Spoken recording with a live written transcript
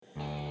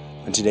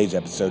On today's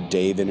episode,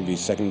 Dave interviews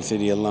Second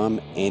City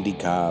alum Andy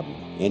Cobb.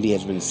 Andy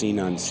has been seen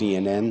on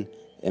CNN,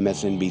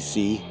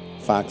 MSNBC,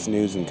 Fox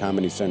News, and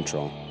Comedy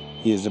Central.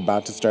 He is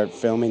about to start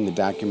filming the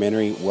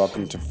documentary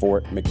Welcome to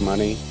Fort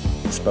McMoney,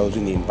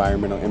 exposing the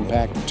environmental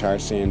impact of tar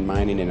sand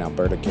mining in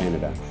Alberta,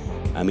 Canada.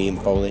 I'm Ian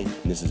Foley,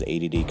 and this is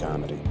ADD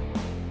Comedy.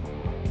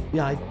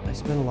 Yeah, I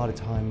spend a lot of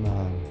time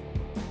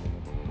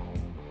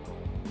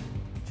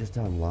just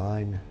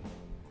online,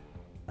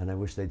 and I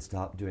wish they'd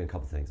stop doing a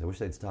couple things. I wish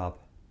they'd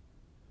stop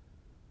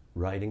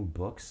writing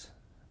books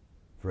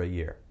for a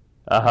year.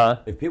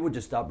 If people would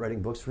just stop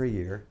writing books for a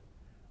year,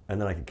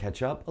 and then I could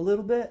catch up a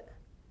little bit.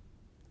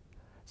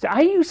 So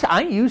I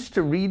used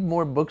to read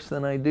more books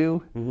than I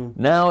do.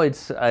 Mm-hmm. Now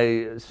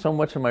so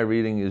much of my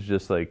reading is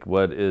just like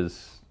what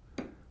is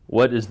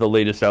the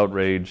latest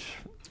outrage.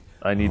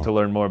 I need to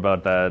learn more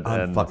about that.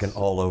 I'm fucking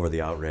all over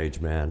the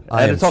outrage, man.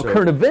 And it's all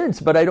current events,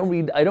 but I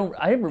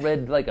haven't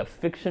read like a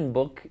fiction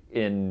book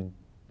in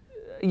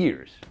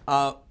years.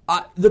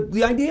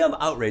 The idea of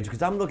outrage,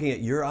 because I'm looking at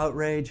your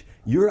outrage,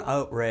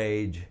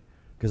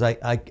 because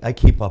I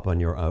keep up on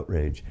your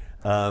outrage.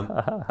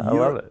 I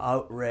love it.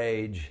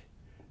 Outrage.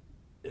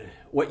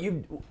 What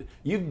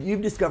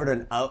you've discovered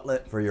an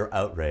outlet for your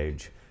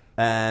outrage,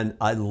 and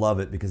I love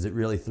it because it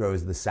really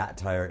throws the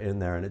satire in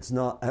there, and it's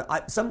not.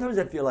 Sometimes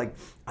I feel like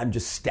I'm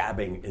just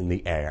stabbing in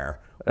the air.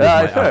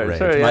 My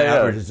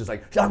outrage is just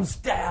like I'm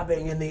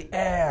stabbing in the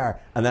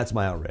air, and that's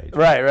my outrage.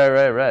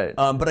 Right.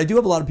 But I do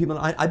have a lot of people.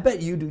 I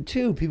bet you do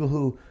too. People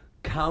who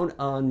count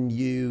on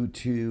you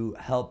to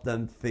help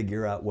them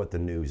figure out what the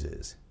news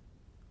is.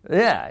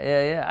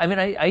 Yeah. I mean,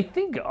 I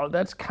think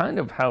that's kind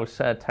of how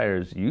satire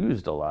is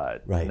used a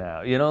lot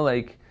now. You know,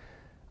 like,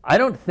 I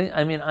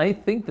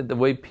think that the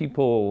way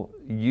people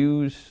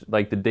use,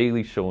 like, The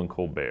Daily Show and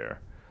Colbert,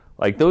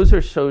 like, those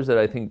are shows that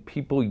I think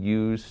people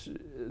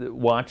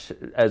watch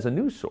as a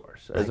news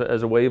source,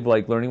 as a way of,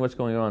 like, learning what's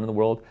going on in the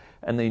world,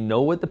 and they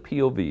know what the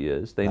POV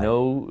is. They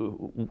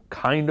know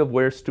kind of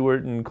where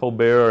Stewart and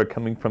Colbert are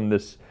coming from,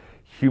 this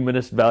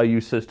humanist value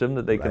system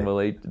that they can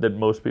relate, that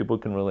most people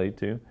can relate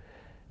to.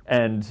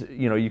 And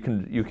you know, you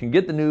can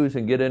get the news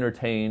and get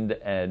entertained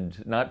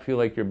and not feel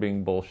like you're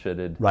being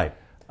bullshitted, right?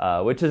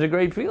 Which is a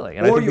great feeling.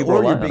 And or I think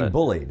you're being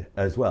bullied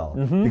as well,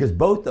 because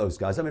both those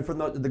guys. I mean,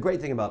 the great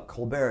thing about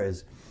Colbert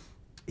is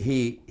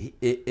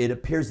it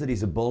appears that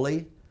he's a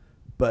bully,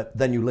 but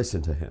then you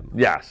listen to him.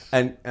 Yes.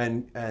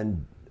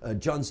 And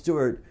Jon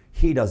Stewart,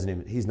 he's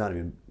not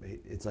even.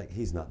 It's like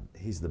he's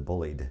the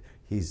bullied.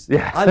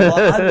 I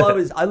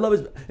love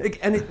his,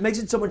 and it makes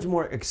it so much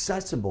more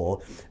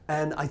accessible.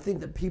 And I think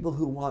that people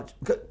who watch,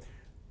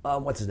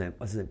 what's his name?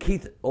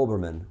 Keith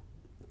Olbermann,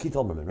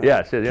 right?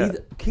 Yes.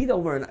 Keith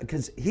Olbermann,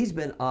 because he's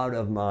been out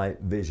of my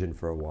vision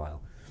for a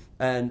while.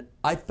 And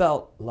I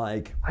felt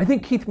like... I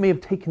think Keith may have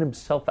taken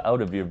himself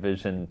out of your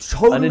vision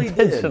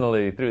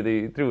unintentionally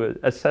through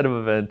a set of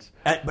events.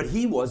 But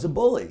he was a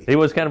bully. He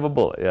was kind of a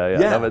bully,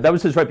 yeah. That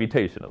was his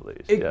reputation, at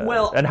least.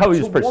 And how he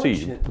was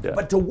perceived.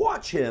 But to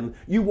watch him,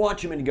 you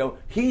watch him and you go,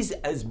 he's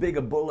as big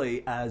a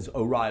bully as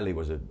O'Reilly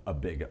was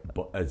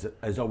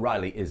as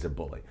O'Reilly is a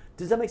bully.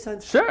 Does that make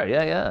sense? Sure,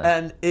 yeah.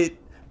 And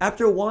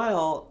after a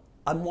while,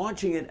 I'm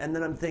watching it and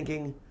then I'm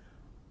thinking,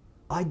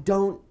 I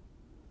don't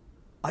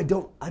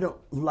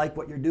like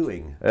what you're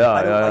doing.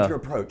 I don't like your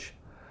approach.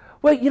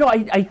 Well, you know,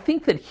 I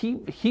think that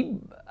he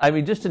I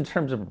mean, just in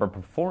terms of a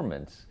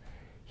performance,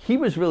 he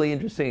was really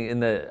interesting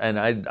and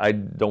I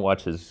don't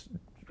watch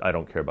I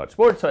don't care about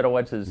sports, so I don't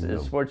watch his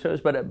sports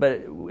shows, but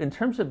in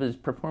terms of his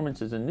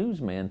performance as a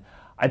newsman,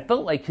 I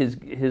felt like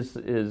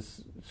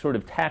his sort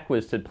of tact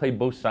was to play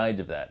both sides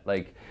of that.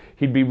 Like,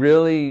 he'd be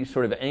really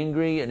sort of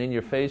angry and in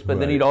your face, but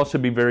then he'd also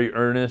be very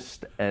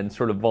earnest and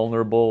sort of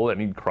vulnerable,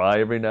 and he'd cry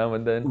every now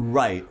and then.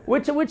 Right.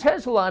 Which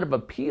has a lot of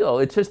appeal.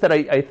 It's just that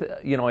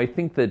I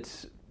think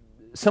that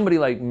somebody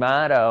like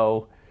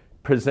Maddow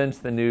presents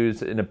the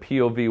news in a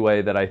POV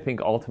way that I think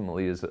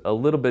ultimately is a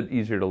little bit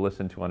easier to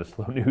listen to on a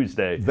slow news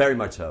day. Very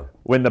much so.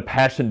 When the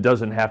passion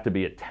doesn't have to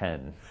be at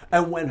 10.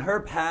 And when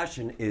her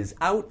passion is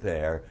out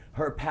there,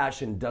 her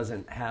passion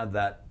doesn't have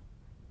that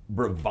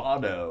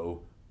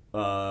bravado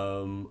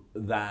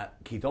that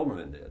Keith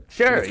Olbermann did.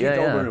 Sure, Keith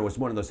Olbermann was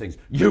one of those things,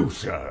 you,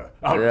 sir,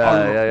 are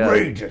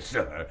outrageous,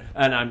 sir.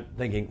 And I'm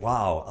thinking,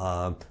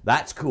 wow,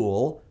 that's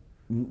cool.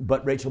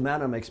 But Rachel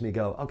Maddow makes me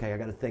go, okay, I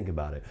got to think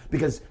about it.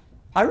 Because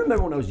I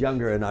remember when I was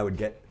younger and I would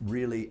get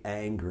really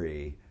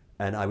angry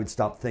and I would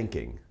stop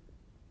thinking.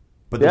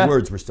 But the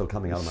words were still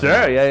coming out of my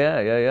mouth. Sure,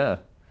 yeah.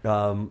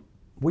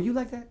 Were you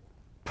like that?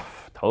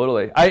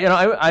 Totally.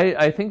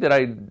 I think that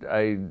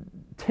I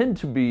tend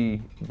to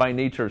be, by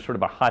nature, sort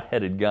of a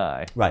hot-headed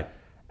guy. Right.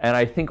 And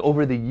I think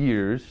over the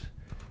years,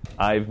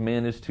 I've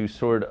managed to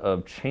sort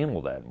of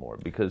channel that more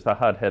because the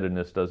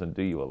hot-headedness doesn't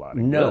do you a lot of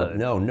good.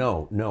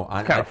 No.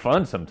 It's kind of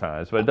fun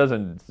sometimes, but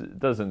it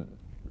doesn't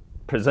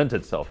present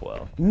itself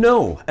well.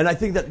 No, and I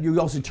think that you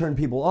also turn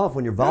people off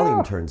when your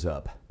volume turns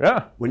up.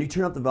 Yeah. When you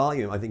turn up the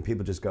volume, I think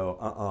people just go,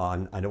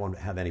 I don't want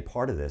to have any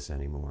part of this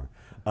anymore.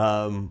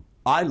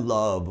 I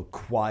love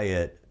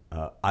quiet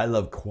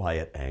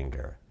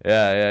anger.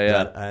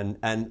 Yeah.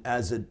 And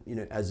as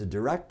a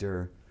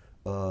director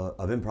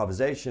of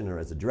improvisation or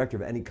as a director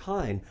of any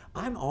kind,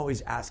 I'm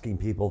always asking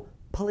people,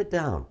 pull it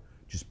down.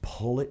 Just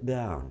pull it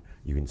down.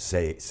 You can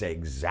say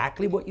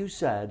exactly what you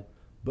said,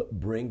 but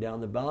bring down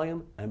the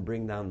volume and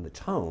bring down the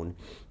tone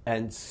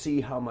and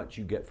see how much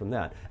you get from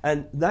that.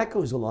 And that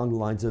goes along the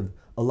lines of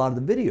a lot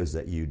of the videos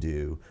that you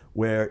do,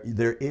 where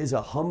there is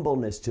a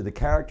humbleness to the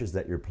characters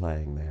that you're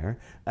playing there,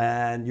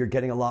 and you're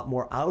getting a lot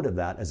more out of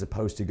that as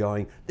opposed to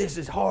going, this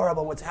is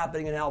horrible, what's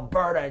happening in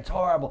Alberta, it's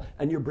horrible,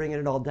 and you're bringing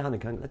it all down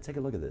and kind of, let's take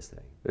a look at this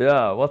thing.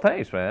 Yeah, well,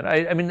 thanks, man.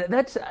 I mean,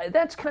 that's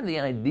kind of the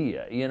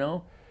idea, you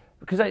know?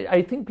 Because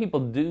I think people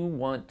do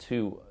want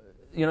to,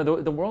 you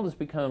know, the world has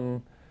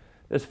become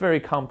this very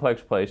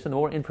complex place, and the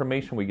more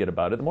information we get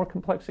about it, the more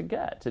complex it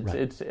gets.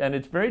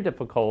 It's very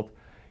difficult.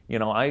 You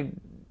know, I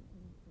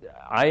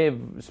have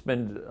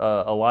spent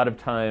a lot of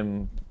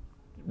time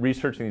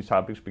researching these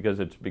topics because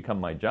it's become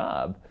my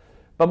job,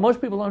 but most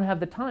people don't have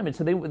the time, and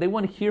so they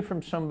want to hear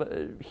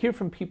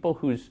from people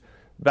whose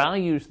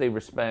values they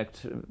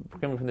respect,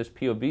 coming from this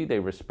POV they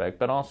respect,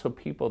 but also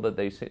people that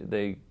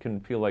they can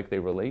feel like they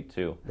relate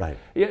to. Right.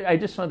 Yeah, I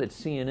just saw that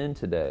CNN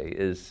today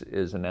is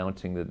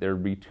announcing that they're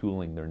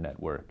retooling their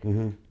network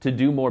to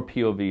do more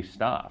POV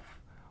stuff,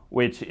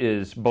 which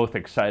is both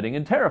exciting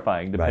and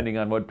terrifying, depending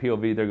on what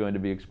POV they're going to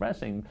be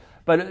expressing.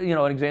 But, you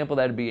know, an example of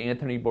that would be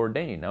Anthony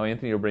Bourdain. Now,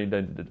 Anthony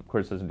Bourdain, of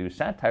course, doesn't do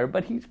satire,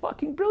 but he's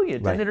fucking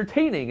brilliant and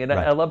entertaining, and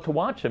I love to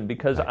watch him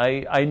because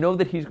I know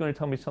that he's going to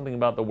tell me something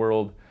about the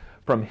world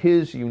from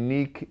his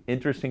unique,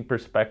 interesting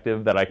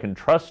perspective that I can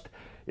trust.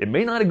 It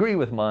may not agree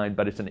with mine,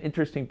 but it's an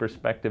interesting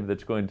perspective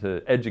that's going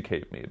to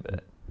educate me a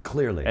bit.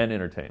 Clearly. And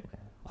entertain me.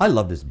 I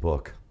love this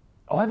book.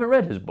 Oh, I haven't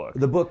read his book.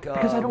 The book...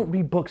 because I don't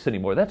read books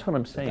anymore. That's what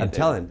I'm saying. I'm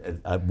telling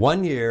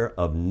 1 year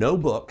of no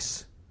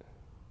books.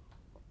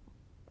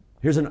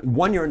 Here's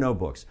 1 year of no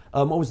books.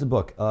 What was the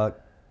book?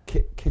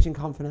 Kitchen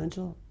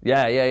Confidential?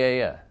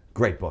 Yeah.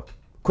 Great book.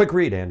 Quick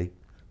read, Andy.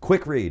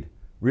 Quick read.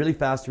 Really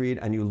fast read,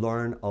 and you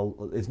learn.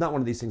 It's not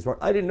one of these things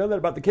where I didn't know that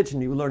about the kitchen.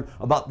 You learn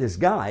about this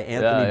guy,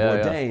 Anthony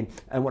Bourdain,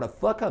 and what a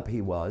fuck up he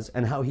was,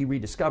 and how he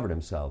rediscovered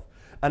himself.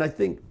 And I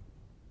think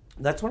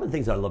that's one of the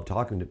things I love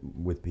talking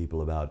with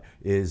people about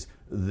is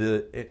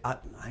you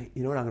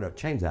know what, I'm going to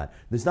change that.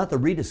 It's not the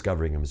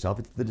rediscovering himself;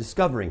 it's the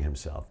discovering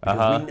himself.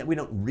 Because we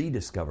don't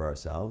rediscover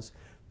ourselves.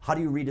 How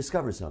do you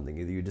rediscover something?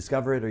 Either you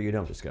discover it or you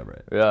don't discover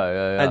it.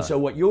 Yeah. And so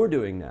what you're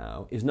doing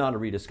now is not a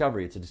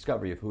rediscovery, it's a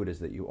discovery of who it is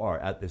that you are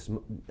at this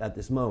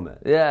moment.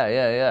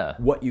 Yeah.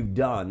 What you've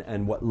done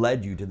and what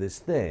led you to this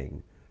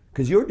thing.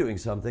 Because you're doing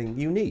something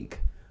unique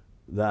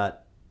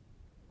that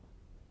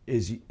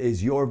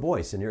is your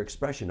voice and your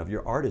expression of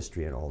your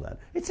artistry and all that.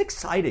 It's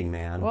exciting,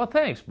 man. Well,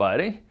 thanks,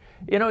 buddy.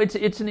 You know,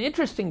 it's an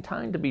interesting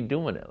time to be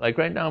doing it. Like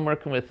right now I'm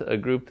working with a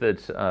group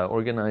that's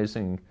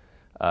organizing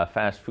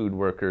fast food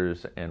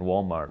workers and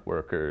Walmart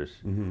workers,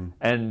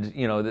 and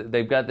you know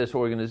they've got this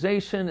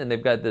organization and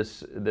they've got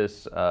this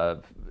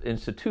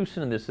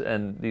institution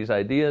and these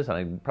ideas. And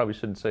I probably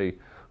shouldn't say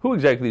who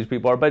exactly these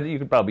people are, but you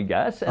could probably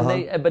guess. And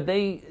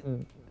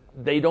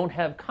they don't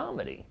have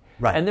comedy,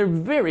 and they're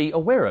very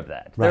aware of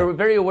that. They're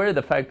very aware of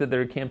the fact that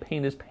their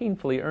campaign is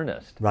painfully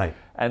earnest,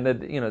 and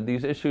that you know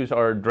these issues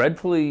are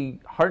dreadfully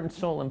heart and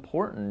soul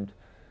important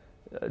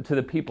to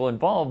the people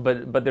involved.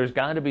 But there's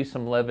got to be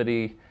some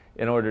levity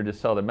in order to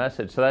sell the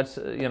message. So that's,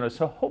 you know,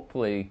 so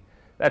hopefully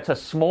that's a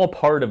small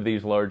part of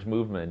these large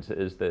movements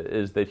is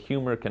that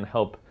humor can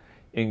help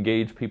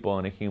engage people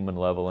on a human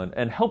level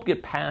and help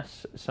get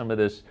past some of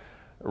this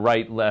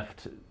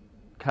right-left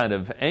kind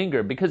of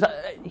anger. Because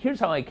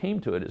here's how I came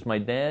to it, is my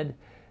dad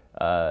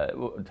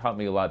taught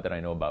me a lot that I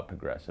know about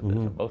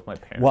progressivism, both my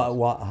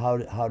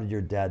parents. How did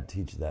your dad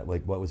teach that?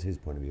 Like, what was his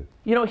point of view?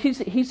 You know,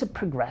 he's a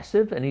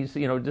progressive, and he's,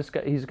 you know,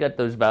 he's got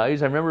those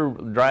values. I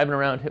remember driving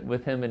around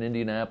with him in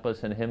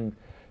Indianapolis and him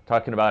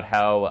talking about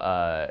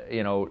how,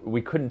 you know,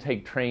 we couldn't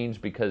take trains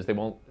because they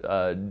won't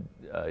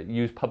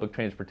use public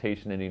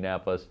transportation in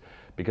Indianapolis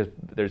because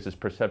there's this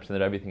perception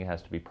that everything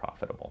has to be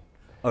profitable.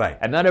 Right.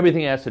 And not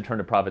everything has to turn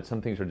to profit. Some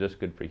things are just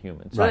good for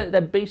humans. So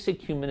that basic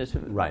humanist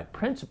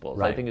principles,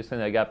 I think, is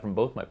something I got from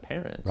both my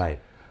parents. Right.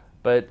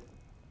 But,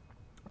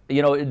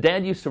 you know,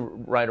 Dad used to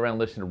ride around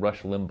listening to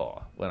Rush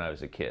Limbaugh when I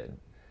was a kid.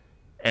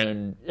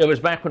 And it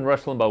was back when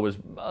Rush Limbaugh was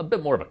a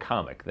bit more of a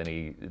comic than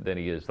he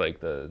is like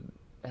the...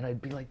 And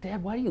I'd be like,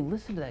 Dad, why do you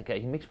listen to that guy?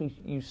 He makes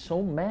you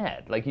so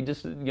mad. Like, he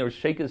just, you know,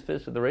 shake his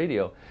fist at the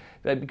radio.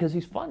 Because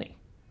he's funny.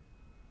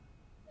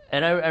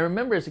 And I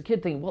remember as a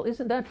kid thinking, well,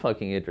 isn't that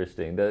fucking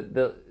interesting?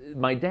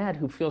 My dad,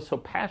 who feels so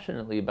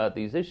passionately about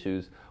these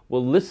issues,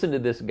 will listen to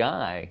this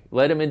guy,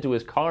 let him into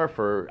his car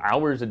for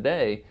hours a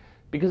day,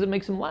 because it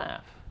makes him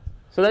laugh.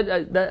 So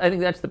I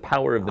think that's the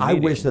power of the medium. I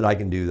wish that I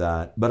can do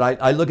that, but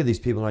I look at these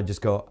people and I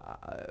just go,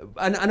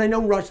 and I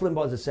know Rush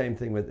Limbaugh is the same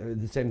thing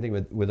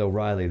with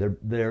O'Reilly.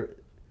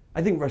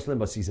 I think Rush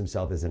Limbaugh sees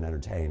himself as an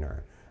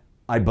entertainer.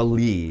 I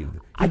believe.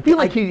 I feel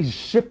like he's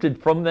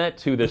shifted from that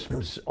to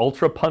this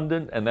ultra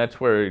pundit, and that's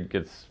where it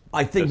gets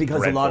I think That's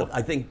because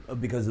dreadful.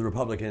 because the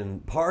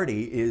Republican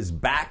Party is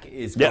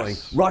going.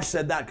 Yes. Rush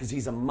said that because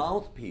he's a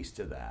mouthpiece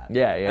to that.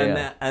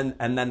 Yeah.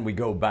 And then we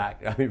go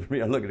back. I mean, for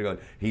me, I look at it going.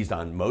 He's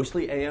on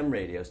mostly AM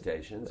radio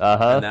stations,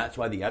 Uh-huh. and that's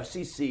why the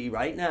FCC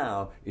right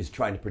now is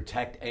trying to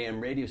protect AM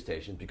radio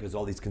stations because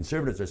all these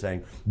conservatives are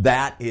saying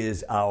that's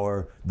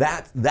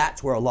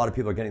where a lot of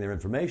people are getting their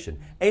information.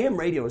 AM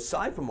radio,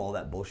 aside from all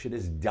that bullshit,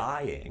 is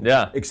dying.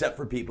 Yeah. Except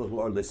for people who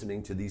are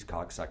listening to these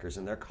cocksuckers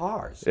in their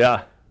cars.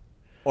 Yeah.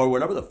 Or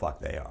whatever the fuck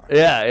they are.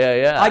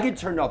 Yeah. I get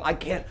turned off. I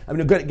can't. I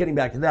mean, getting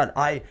back to that,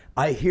 I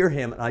hear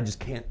him and I just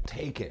can't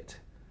take it.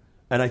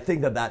 And I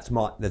think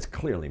that's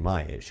clearly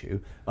my issue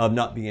of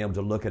not being able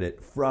to look at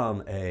it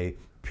from a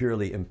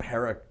purely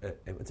empirical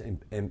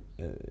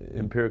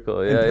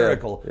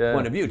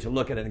point of view. To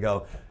look at it and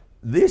go,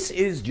 this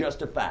is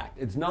just a fact.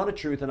 It's not a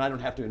truth, and I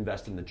don't have to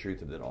invest in the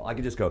truth of it all. I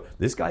can just go,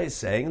 this guy is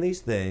saying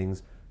these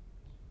things.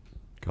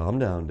 Calm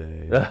down,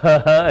 Dave. It's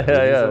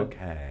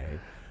okay.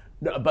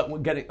 No, but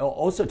we're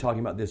also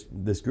talking about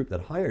this group that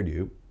hired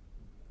you.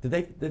 Did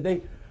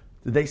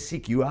they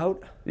seek you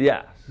out?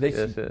 Yeah. They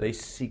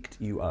seeked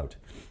you out.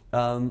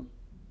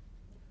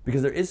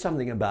 Because there is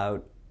something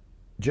about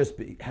just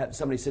have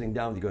somebody sitting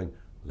down with you going,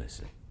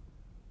 listen,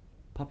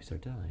 puppies are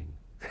dying.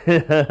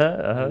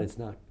 And it's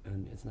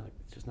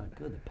just not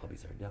good that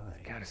puppies are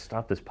dying. Got to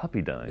stop this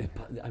puppy dying.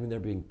 I mean, they're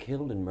being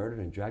killed and murdered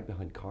and dragged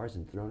behind cars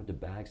and thrown into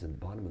bags at the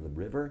bottom of the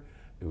river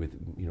with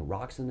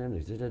rocks in them.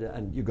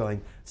 And you're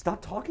going,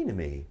 stop talking to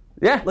me.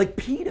 Yeah. Like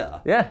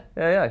PETA. Yeah.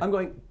 I'm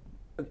going,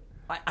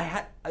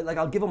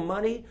 I'll give them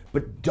money,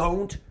 but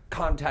don't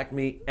contact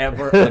me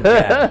ever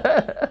again.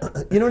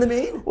 You know what I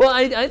mean? Well,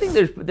 I think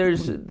there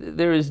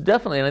is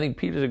definitely, and I think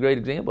Peter's a great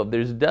example of,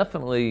 there's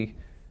definitely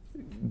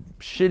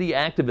shitty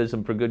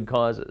activism for good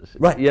causes.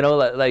 Right.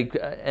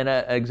 An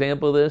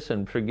example of this,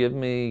 and forgive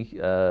me,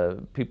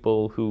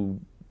 people who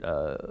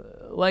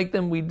like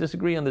them, we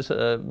disagree on this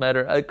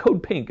matter.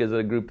 Code Pink is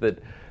a group that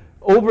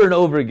over and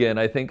over again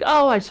I think,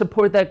 I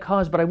support that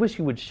cause, but I wish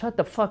you would shut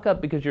the fuck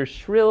up because you're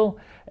shrill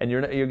and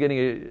you're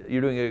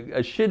doing a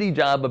shitty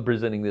job of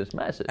presenting this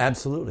message.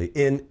 Absolutely.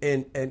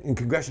 In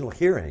congressional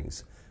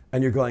hearings,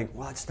 and you're going,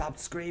 what? Stop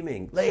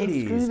screaming.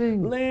 Ladies.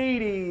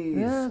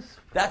 Yes.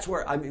 That's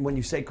where, I mean, when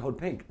you say Code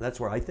Pink, that's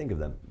where I think of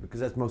them, because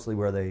that's mostly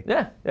where they,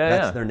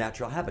 that's their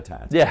natural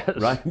habitat. Yes.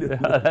 Right?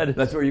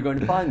 That's where you're going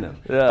to find them.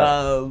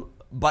 Yeah.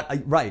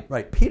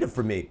 Right. PETA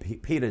for me,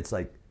 PETA, it's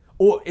like,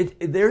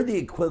 they're the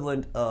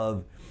equivalent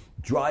of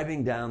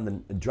driving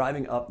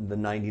up the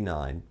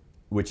 99,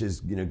 which is,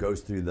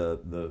 goes through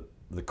the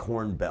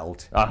Corn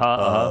Belt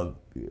of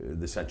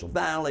the Central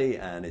Valley,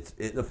 and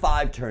the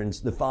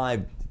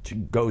 5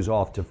 goes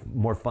off to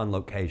more fun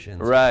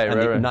locations.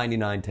 Right.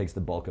 99 takes the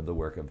bulk of the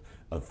work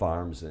of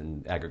farms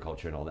and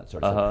agriculture and all that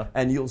sort of stuff.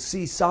 And you'll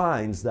see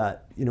signs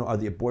that, are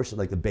the abortion,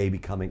 like the baby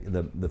coming,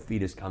 the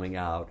fetus coming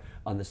out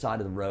on the side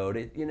of the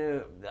road. You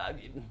know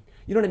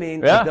what I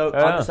mean? Yeah, On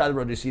the side of the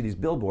road, you see these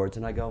billboards,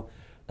 and I go,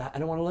 I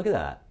don't want to look at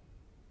that.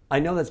 I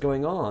know that's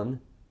going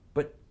on,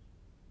 but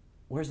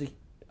where's the...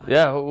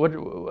 Yeah,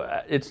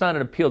 it's not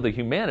an appeal to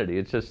humanity.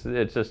 It's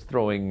just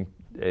throwing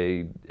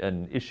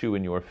an issue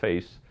in your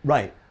face.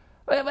 Right.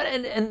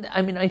 And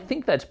I mean, I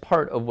think that's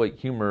part of what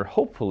humor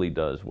hopefully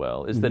does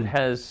well, is that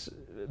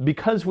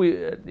because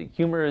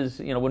humor is,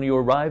 when you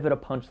arrive at a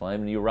punchline,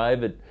 when you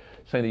arrive at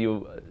something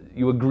that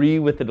you agree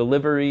with the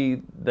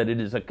delivery, that it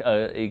is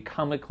a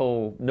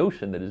comical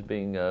notion that is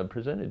being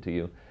presented to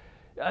you.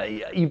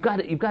 You've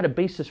got a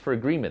basis for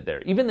agreement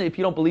there, even if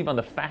you don't believe on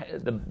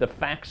the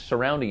facts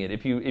surrounding it.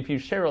 If you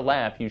share a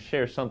laugh, you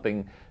share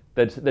something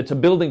that's a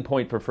building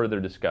point for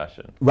further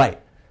discussion. Right.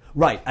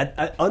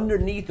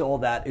 Underneath all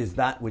that is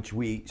that which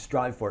we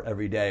strive for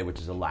every day, which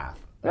is a laugh.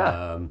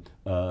 Yeah.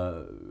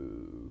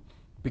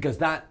 Because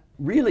that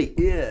really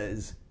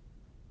is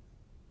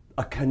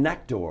a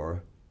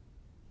connector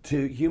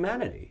to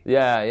humanity.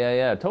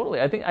 Yeah, totally.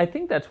 I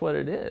think that's what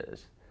it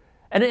is.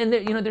 And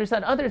there's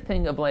that other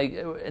thing of like,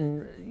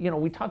 and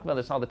we talk about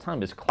this all the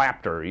time, is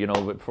clapter.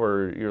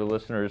 For your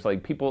listeners,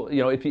 like people,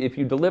 if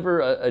you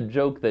deliver a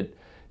joke that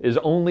is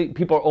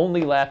people are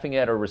only laughing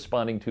at or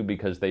responding to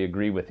because they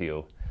agree with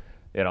you,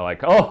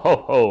 like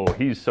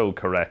he's so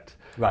correct.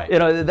 Right.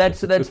 That's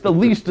the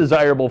least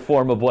desirable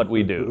form of what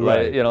we do.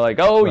 Right.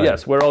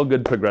 Yes, we're all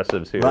good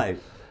progressives here. Right.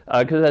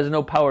 Because it has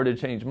no power to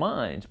change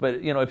minds. But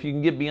if you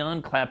can get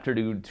beyond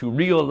clapter to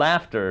real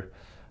laughter.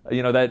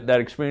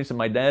 That experience that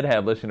my dad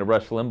had listening to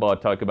Rush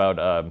Limbaugh talk about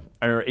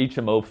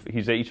HMO.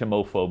 He's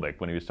HMO-phobic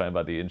when he was talking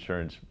about the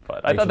insurance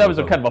fund. I thought that was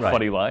kind of a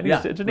funny line.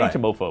 Yeah, it's an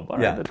HMO-phobe. All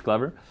right, that's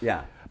clever.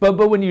 Yeah. But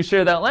when you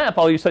share that laugh,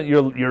 all of a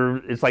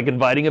sudden it's like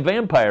inviting a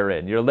vampire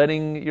in. You're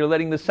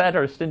letting the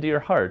satirist into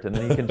your heart, and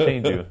then he can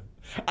change you.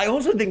 I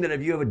also think that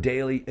if you have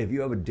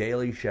a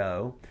daily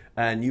show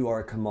and you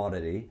are a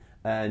commodity,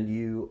 and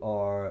you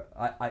are,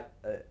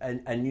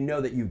 and you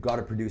know that you've got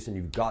to produce and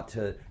you've got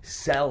to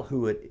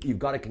you've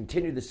got to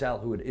continue to sell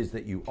who it is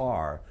that you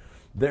are.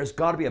 There's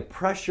got to be a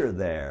pressure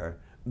there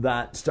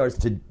that starts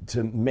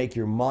to make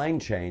your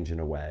mind change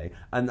in a way,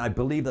 and I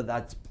believe that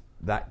that's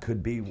that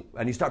could be,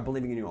 and you start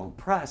believing in your own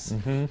press,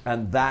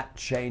 and that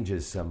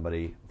changes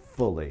somebody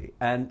fully.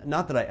 And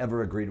not that I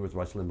ever agreed with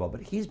Rush Limbaugh,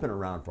 but he's been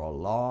around for a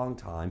long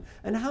time.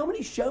 And how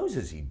many shows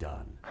has he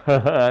done?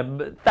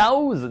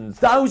 Thousands.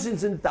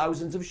 Thousands and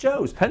thousands of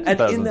shows. Tens of and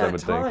thousands, in I that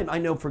would time, think. I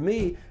know for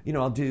me,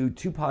 I'll do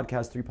 2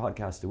 podcasts, 3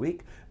 podcasts a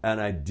week, and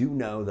I do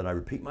know that I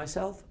repeat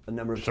myself a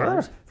number of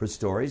times for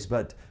stories,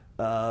 but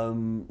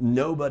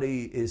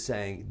nobody is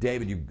saying,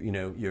 David,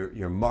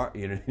 your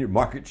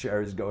market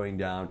share is going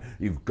down.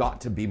 You've got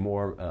to be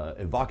more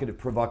evocative,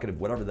 provocative,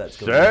 whatever that's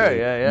going to be.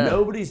 Yeah.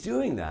 Nobody's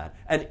doing that,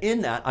 and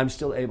in that, I'm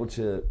still able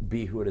to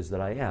be who it is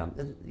that I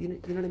am. You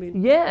know what I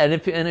mean? Yeah, and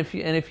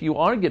if you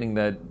are getting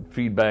that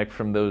feedback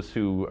from those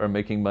who are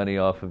making money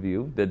off of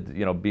you,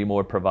 that be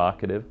more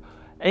provocative,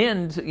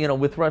 and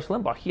with Rush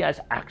Limbaugh, he has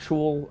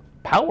actual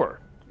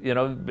power.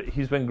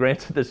 He's been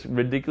granted this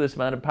ridiculous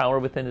amount of power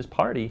within his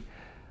party.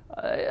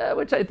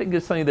 Which I think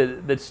is something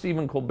that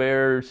Stephen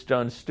Colbert,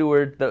 Jon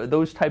Stewart,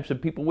 those types of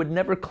people would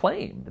never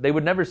claim. They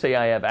would never say,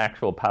 I have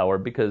actual power,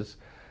 because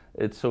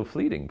it's so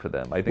fleeting for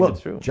them. I think it's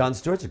true. Jon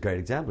Stewart's a great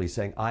example. He's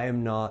saying, I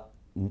am not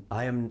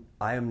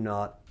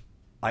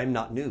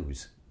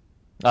news.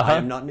 I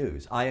am not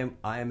news. I am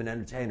an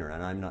entertainer,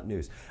 and I'm not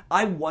news.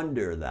 I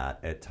wonder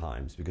that at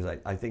times, because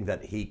I think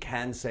that he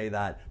can say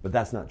that, but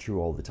that's not true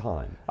all the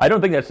time. I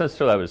don't think that's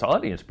necessarily how his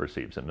audience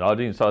perceives him. The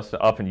audience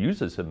often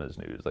uses him as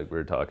news, like we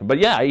were talking. But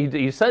yeah,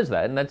 he says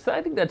that, and I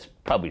think that's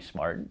probably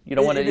smart. You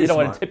don't want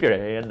to tip your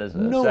hand as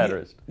a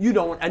satirist. You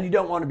don't, and you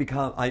don't want to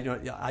become. I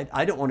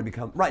don't want to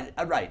become right.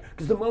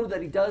 Because the moment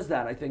that he does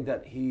that, I think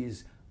that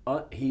he's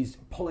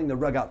pulling the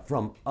rug out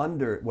from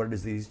under what it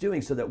is that he's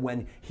doing, so that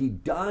when he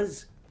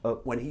does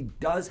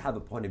have a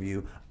point of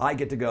view, I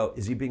get to go,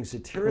 is he being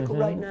satirical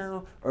right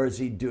now, or is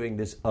he doing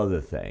this other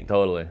thing?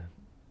 Totally.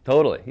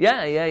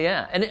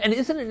 Yeah. And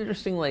isn't it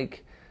interesting,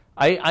 like,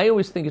 I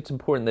always think it's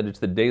important that it's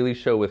the Daily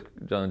Show with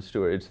Jon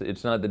Stewart.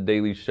 It's not the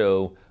Daily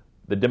Show,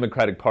 the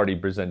Democratic Party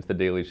presents the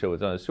Daily Show with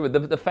Jon Stewart.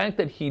 The fact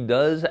that he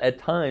does, at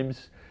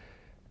times,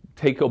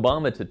 take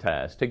Obama to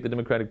task, take the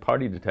Democratic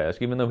Party to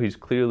task, even though he's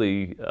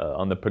clearly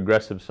on the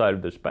progressive side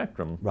of the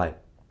spectrum, right,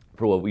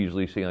 for what we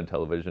usually see on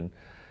television.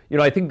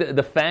 I think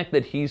the fact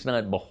that he's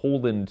not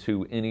beholden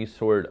to any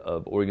sort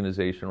of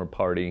organization or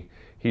party,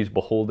 he's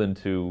beholden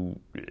to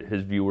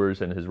his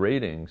viewers and his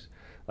ratings,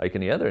 like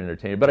any other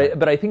entertainer.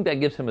 But I think that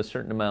gives him a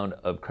certain amount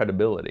of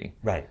credibility.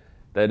 Right.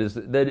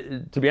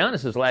 That, to be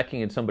honest, is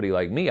lacking in somebody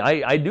like me.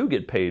 I do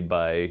get paid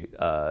by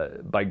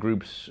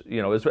groups,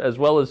 as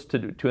well as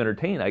to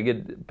entertain. I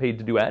get paid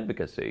to do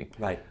advocacy.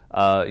 Right.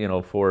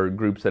 For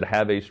groups that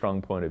have a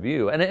strong point of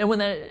view. And when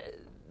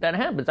that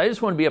happens, I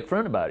just want to be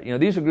upfront about it.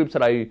 These are groups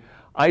that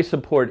I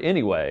support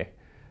anyway,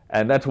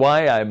 and that's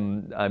why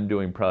I'm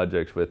doing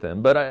projects with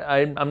them. But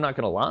I'm not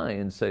going to lie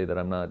and say that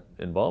I'm not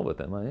involved with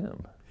them. I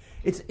am.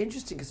 It's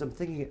interesting because I'm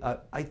thinking.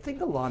 I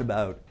think a lot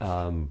about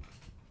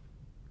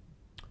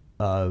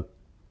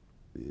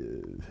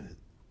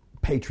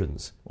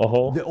patrons,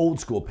 the old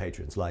school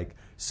patrons, like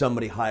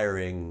somebody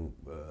hiring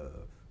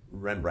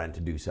Rembrandt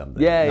to do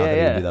something.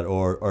 Yeah. Do that,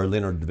 or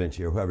Leonardo da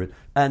Vinci or whoever,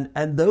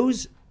 and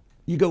those.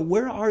 You go,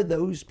 where are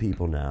those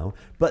people now?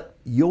 But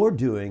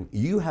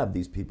you have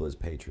these people as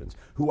patrons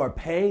who are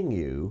paying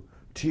you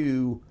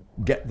to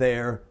get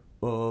their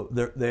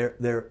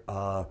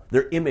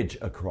image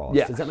across.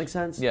 Yes. Does that make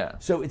sense? Yeah.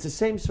 So it's the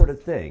same sort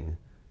of thing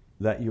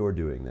that you're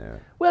doing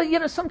there.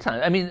 Well,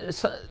 sometimes. I mean,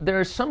 there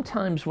are some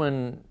times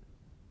when,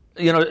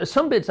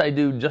 some bits I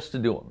do just to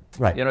do them.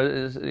 Right.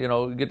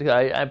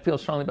 I feel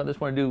strongly about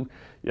this one. I do,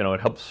 it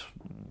helps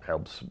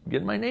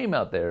get my name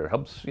out there,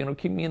 helps,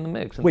 keep me in the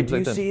mix. Wait, do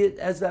you see it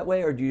as that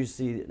way, or do you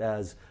see it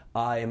as,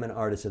 I am an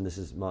artist and this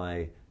is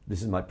my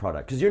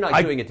product? Because you're not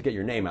doing it to get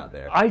your name out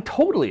there. I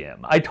totally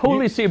am. I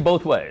totally see it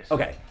both ways.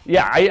 Okay.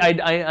 Yeah,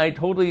 I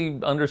totally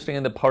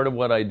understand that part of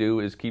what I do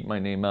is keep my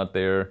name out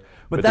there.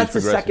 But that's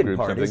the second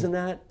part, isn't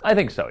that? I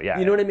think so, yeah.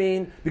 You know what I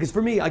mean? Because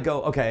for me, I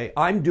go, okay,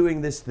 I'm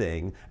doing this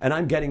thing, and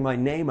I'm getting my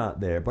name out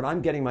there, but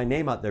I'm getting my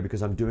name out there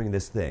because I'm doing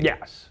this thing.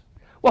 Yes.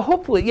 Well,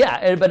 hopefully,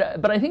 yeah.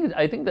 But I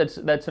think that's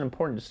an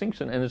important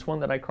distinction, and it's one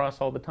that I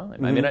cross all the time.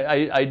 Mm-hmm. I mean,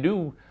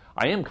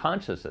 I am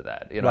conscious of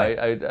that. Right.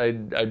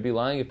 I'd be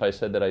lying if I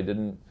said that I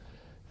didn't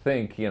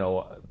think,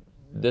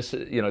 this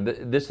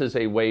is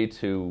a way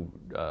to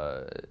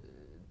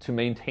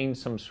maintain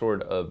some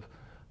sort of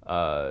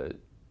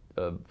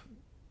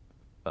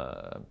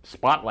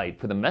spotlight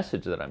for the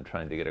message that I'm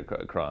trying to get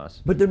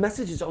across. But the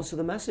message is also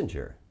the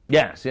messenger.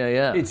 Yes,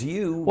 yeah. It's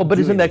you. Well, but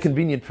isn't that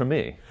convenient for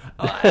me?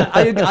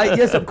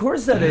 Yes, of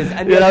course that is.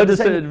 And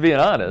just being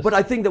honest. But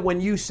I think that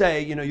when you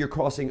say, you're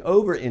crossing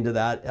over into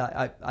that,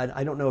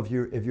 I don't know if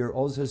you're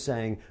also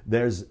saying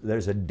there's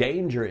a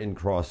danger in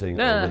crossing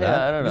over that.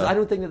 Yeah, I don't know. Because I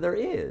don't think that there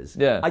is.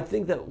 Yeah. I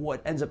think that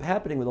what ends up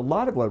happening with a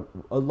lot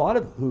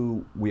of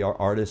who we are,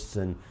 artists,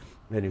 and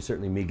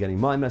certainly me getting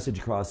my message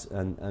across,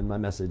 and my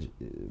message,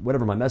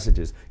 whatever my message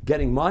is,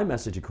 getting my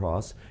message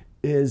across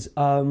is.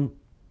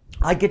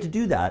 I get to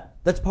do that.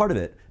 That's part of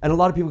it. And a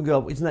lot of people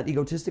go, isn't that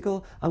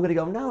egotistical? I'm going to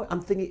go, no,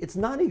 I'm thinking it's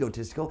not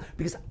egotistical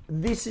because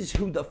this is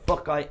who the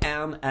fuck I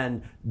am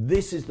and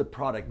this is the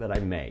product that I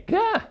make.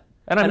 Yeah.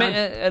 And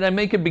I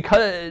make it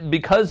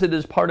because it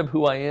is part of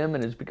who I am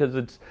and it's because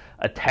it's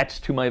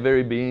attached to my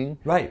very being.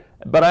 Right.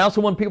 But I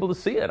also want people to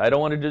see it. I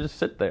don't want it to just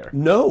sit there.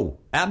 No,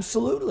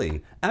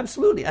 absolutely.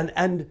 Absolutely.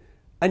 And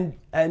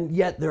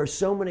yet there are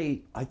so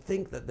many, I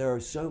think that there are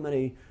so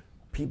many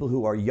people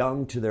who are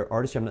young to their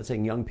artistry. I'm not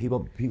saying young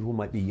people who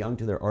might be young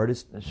to their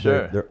artist,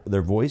 sure.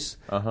 their voice,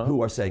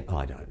 who are saying,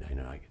 oh,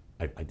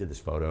 I did this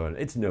photo and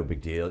it's no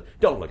big deal.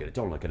 Don't look at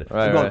it.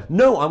 Right.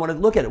 No, I want to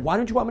look at it. Why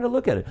don't you want me to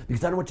look at it?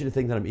 Because I don't want you to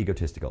think that I'm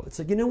egotistical. It's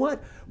like, you know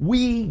what?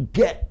 We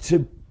get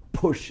to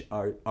push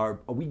our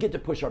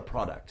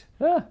product.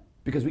 Yeah.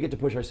 Because we get to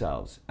push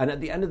ourselves. And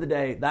at the end of the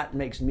day, that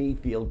makes me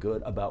feel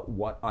good about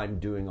what I'm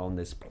doing on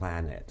this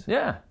planet.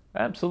 Yeah,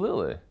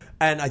 absolutely.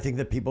 And I think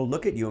that people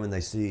look at you and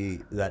they see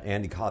that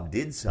Andy Cobb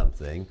did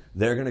something.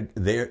 They're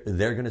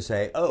gonna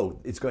say, "Oh,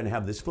 it's going to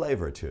have this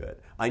flavor to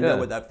it." I know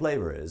what that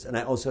flavor is, and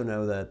I also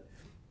know that.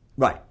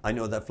 Right, I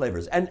know what that flavor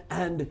is,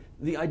 and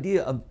the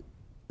idea of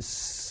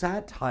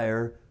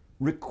satire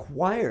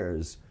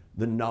requires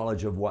the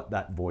knowledge of what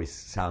that voice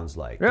sounds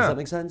like. Yeah. Does that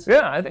make sense?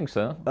 Yeah, I think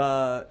so.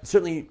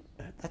 Certainly,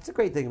 that's a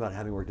great thing about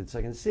having worked at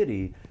Second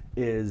City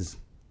is.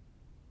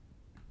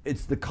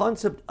 It's the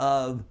concept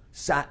of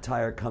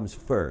satire comes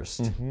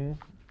first. Mm-hmm.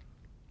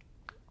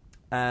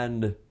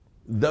 And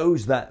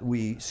those that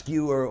we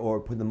skewer or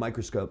put the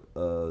microscope,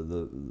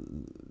 the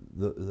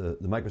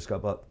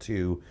microscope up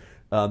to,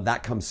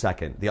 that comes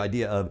second. The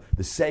idea of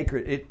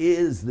it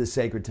is the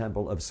sacred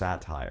temple of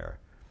satire.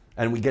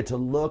 And we get to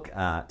look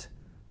at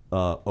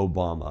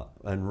Obama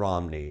and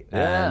Romney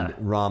and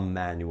Rahm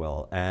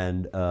Emanuel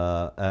and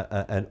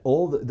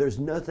all there's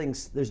nothing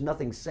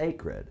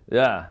sacred.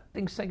 Yeah, I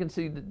think Second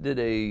City did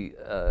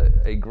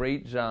a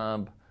great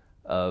job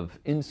of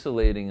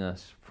insulating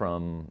us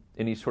from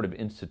any sort of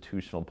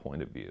institutional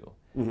point of view,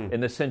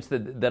 in the sense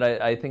that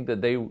I think that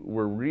they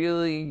were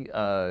really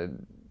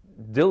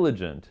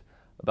diligent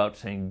about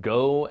saying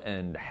go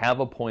and have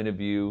a point of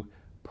view,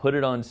 put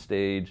it on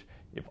stage.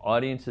 If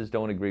audiences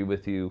don't agree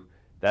with you,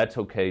 that's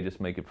okay,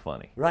 just make it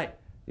funny. Right.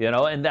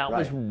 And that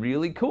was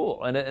really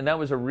cool. And that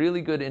was a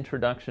really good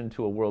introduction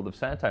to a world of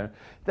satire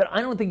that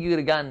I don't think you could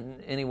have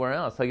gotten anywhere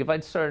else. Like if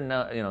I'd started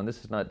out, and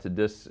this is not to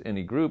diss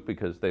any group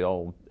because they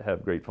all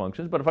have great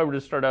functions, but if I were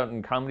to start out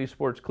in Comedy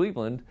Sports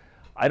Cleveland,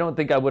 I don't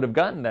think I would have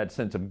gotten that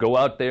sense of go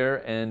out there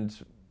and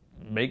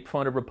make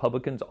fun of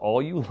Republicans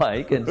all you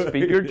like and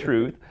speak your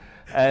truth.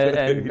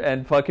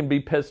 And fucking be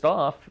pissed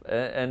off,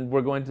 and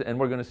we're going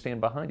to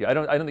stand behind you. I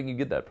don't think you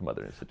get that from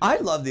other institutions. I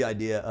love the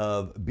idea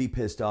of be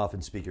pissed off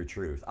and speak your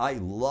truth. I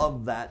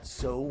love that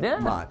so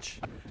much,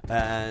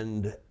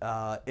 and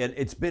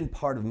it's been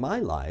part of my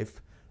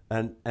life,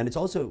 and it's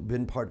also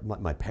been part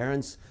of my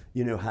parents.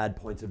 Had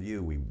points of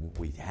view.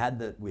 We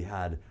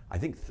had I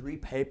think 3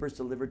 papers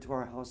delivered to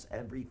our house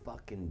every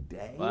fucking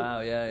day.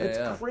 Wow,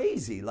 It's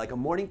crazy. Like a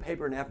morning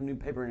paper, an afternoon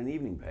paper, and an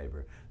evening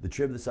paper. The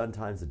Trib, the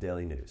Sun-Times, the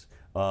Daily News,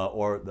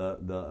 or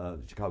the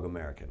Chicago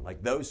American.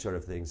 Like those sort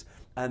of things,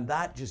 and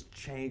that just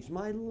changed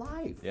my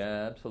life.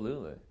 Yeah,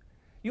 absolutely.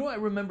 What I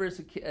remember as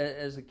a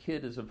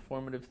kid as a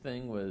formative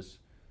thing was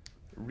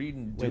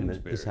reading Doonesbury. Wait a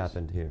minute, this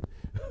happened here.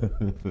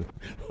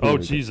 Oh,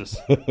 Jesus.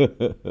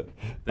 They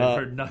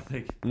heard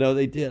nothing. No,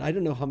 they did. I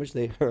don't know how much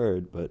they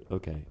heard, but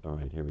okay. All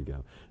right, here we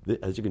go.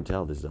 As you can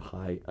tell, this is a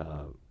high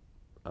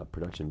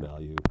production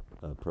value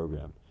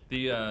program.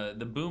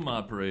 The boom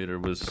operator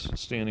was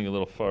standing a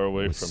little far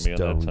away from me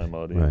on that time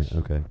audience.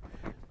 Right, okay.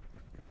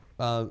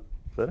 I'm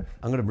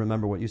going to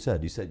remember what you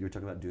said. You said you were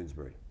talking about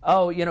Doonesbury.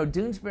 Oh,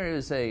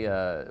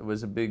 Doonesbury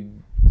was a big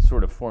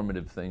sort of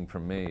formative thing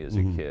for me as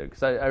a kid.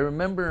 Because I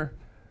remember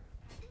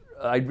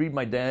I'd read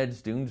my dad's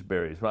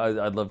Doonesbury's.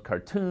 I loved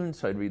cartoons,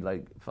 so I'd read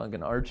like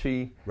fucking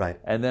Archie. Right.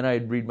 And then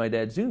I'd read my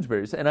dad's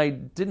Doonesbury's, and I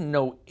didn't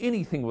know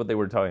anything what they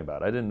were talking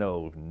about. I didn't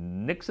know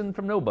Nixon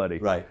from nobody.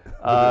 Right.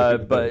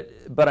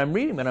 But I'm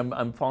reading and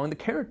I'm following the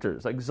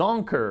characters like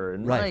Zonker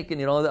and Mike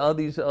and all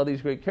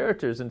these great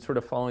characters and sort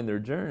of following their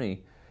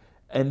journey.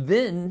 And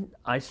then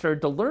I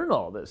started to learn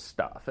all this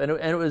stuff, and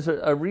it was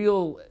a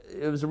real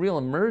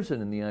immersion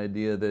in the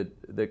idea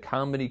that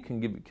comedy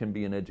can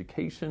be an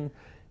education.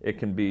 It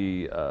can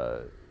be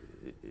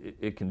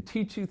it can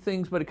teach you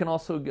things, but it can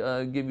also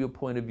give you a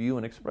point of view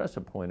and express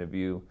a point of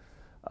view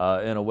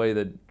in a way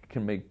that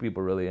can make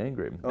people really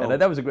angry.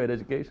 And that was a great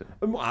education.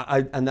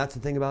 And that's the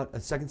thing about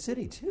Second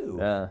City too,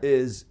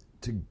 is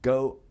to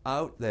go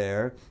out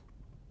there.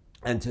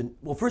 And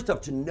first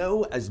off, to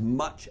know as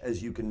much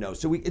as you can know.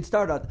 So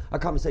our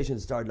conversation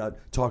started out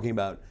talking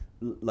about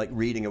like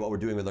reading and what we're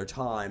doing with our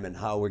time and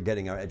how we're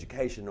getting our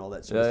education and all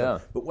that sort of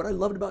stuff. But what I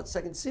loved about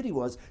Second City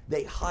was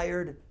they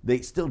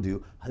still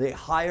do, they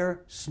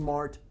hire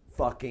smart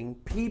fucking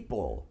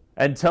people.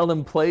 And tell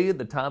them play at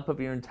the top of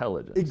your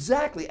intelligence.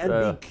 Exactly, and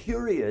be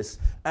curious.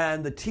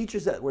 And the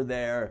teachers that were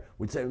there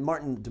would say,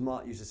 Martin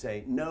DeMott used to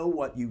say, know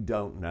what you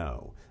don't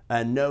know.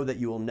 And know that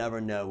you will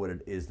never know what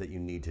it is that you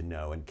need to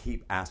know. And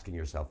keep asking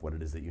yourself what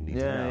it is that you need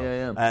to know.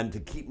 Yeah. And to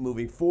keep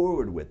moving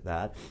forward with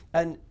that.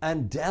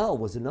 And Del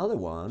was another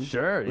one.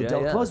 Sure, yeah.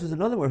 Del Close was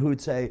another one who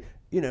would say,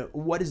 you know,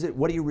 what is it?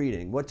 What are you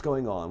reading? What's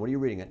going on? What are you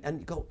reading? And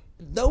you go,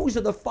 those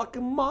are the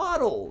fucking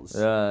models.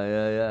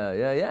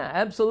 Yeah,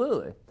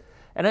 absolutely.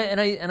 And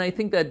I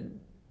think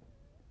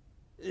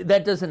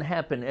that doesn't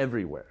happen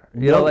everywhere.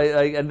 You know,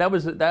 and that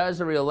was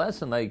a real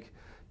lesson. Like,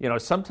 you know,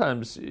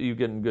 sometimes you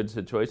get in good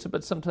situations,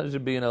 but sometimes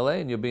you'll be in LA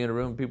and you'll be in a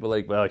room and people are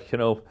like, well, you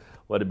know,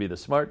 what'd be the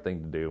smart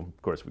thing to do?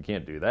 Of course, we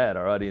can't do that.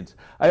 Our audience.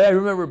 I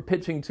remember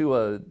pitching to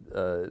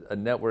a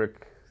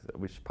network.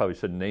 We probably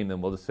shouldn't name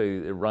them. We'll just say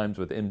it rhymes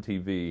with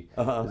MTV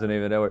as the name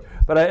of the network.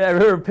 But I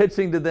remember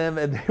pitching to them,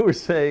 and they were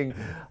saying,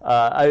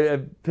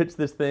 I pitched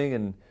this thing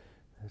and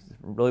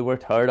really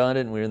worked hard on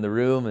it, and we were in the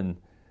room, and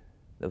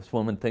this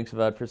woman thinks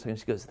about it for a second.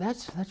 She goes,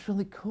 that's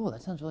really cool.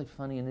 That sounds really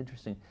funny and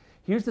interesting.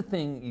 Here's the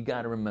thing you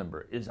got to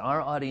remember, is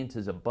our audience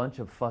is a bunch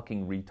of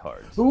fucking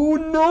retards. Oh,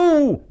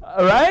 no!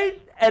 All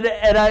right?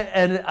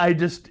 And I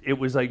just, it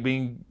was like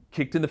being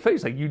kicked in the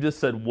face. Like, you just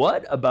said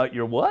what about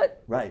your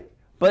what? Right.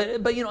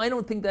 But you know, I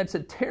don't think that's a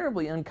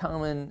terribly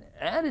uncommon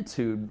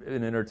attitude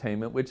in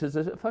entertainment, which is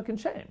a fucking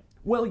shame.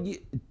 Well,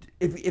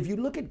 if you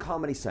look at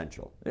Comedy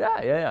Central,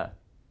 yeah,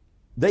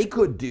 they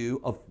could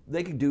do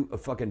a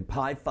fucking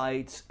pie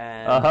fights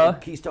and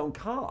Keystone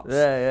Cops.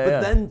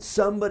 But then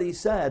somebody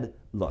said,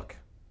 look,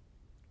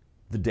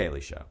 The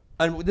Daily Show,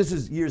 and this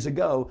is years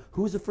ago.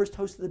 Who was the first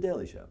host of The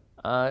Daily Show?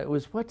 It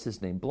was, what's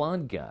his name,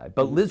 blonde guy.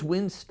 But Liz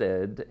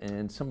Winstead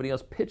and somebody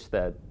else pitched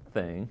that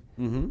thing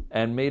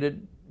and made it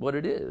what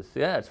it is.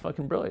 Yeah, it's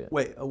fucking brilliant.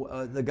 Wait,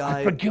 the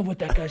guy... I forget what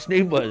that guy's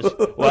name was.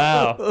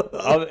 Wow.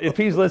 If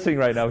he's listening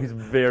right now, he's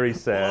very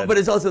sad. But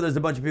it's also, there's a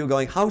bunch of people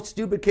going, how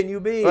stupid can you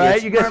be? Right,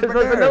 it's you guys are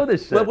supposed to know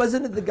this shit. Well,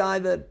 wasn't it the guy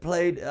that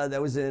played,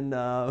 that was in...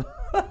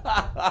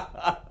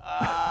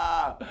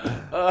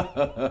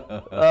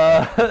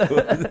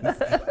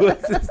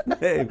 what's his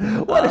name?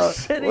 What a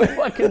shitty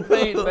fucking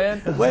fate,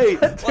 man. Wait.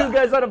 Two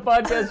guys on a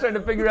podcast trying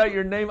to figure out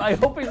your name. I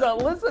hope he's not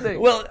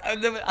listening. Well,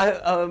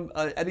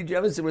 Eddie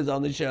Jemison was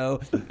on the show,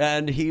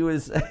 and he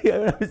was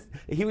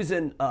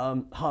in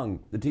Hung,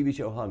 the TV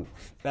show Hung,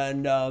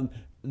 and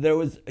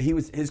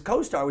his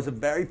co-star was a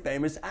very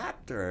famous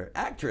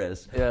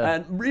actress,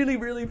 and really,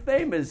 really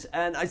famous.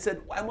 And I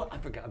said, I've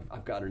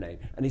got her name.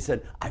 And he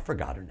said, I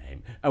forgot her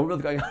name. And we're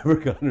both going, I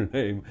forgot her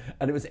name.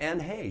 And it was Anne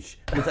Heche.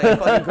 And it's like, I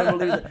fucking couldn't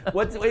believe it.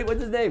 What's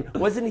his name?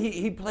 Wasn't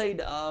he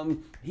played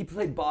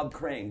Bob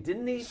Crane,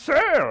 didn't he?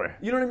 Sure.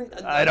 You know what I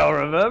mean? I don't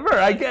remember.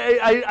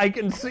 I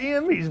can see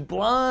him. He's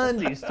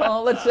blonde. He's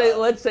tall.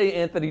 Let's say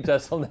Anthony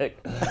Jeselnik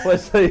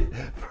was the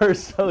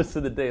first host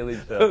of The Daily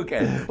Show.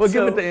 Okay. We'll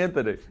give it to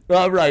Anthony.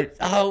 Right.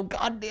 Oh,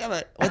 God damn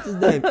it. What's his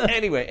name?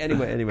 Anyway.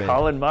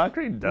 Colin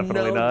Mockery?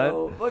 Definitely not.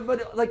 No.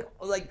 But like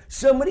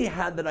somebody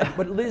had that idea.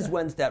 But Liz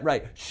Winstead,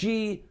 right.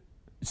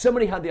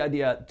 Somebody had the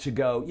idea to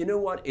go, you know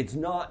what? It's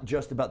not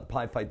just about the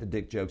pie fight, the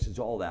dick jokes, it's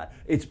all that.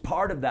 It's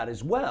part of that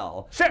as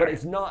well. Sure. But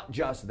it's not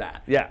just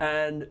that. Yeah.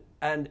 And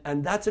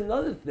that's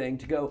another thing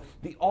to go,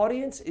 the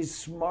audience is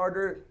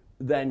smarter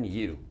than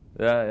you.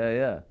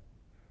 Yeah.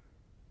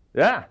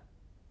 Or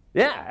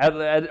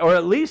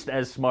at least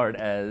as smart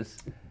as...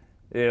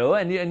 You know,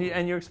 and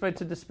you're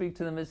expected to speak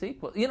to them as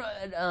equal. You know,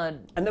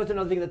 and that was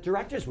another thing that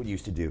directors would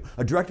used to do.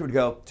 A director would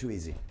go, too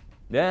easy.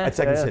 Yeah. At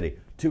Second City,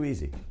 too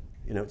easy.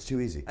 You know, it's too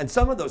easy. And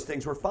some of those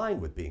things were fine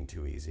with being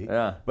too easy.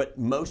 Yeah. But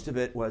most of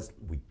it was,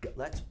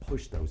 let's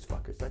push those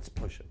fuckers. Let's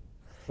push them.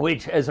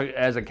 Which, as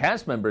a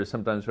cast member, is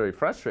sometimes very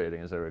frustrating,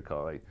 as I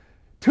recall. Like,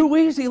 too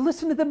easy.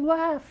 Listen to them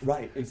laugh.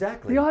 Right,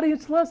 exactly. The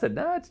audience loves it.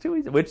 No, it's too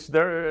easy. Which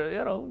there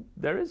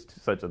is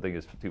such a thing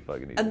as too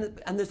fucking easy.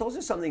 And there's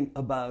also something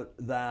about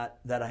that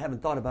I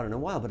haven't thought about in a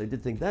while, but I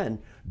did think then.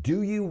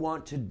 Do you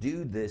want to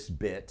do this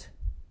bit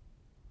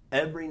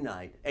every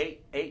night,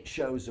 eight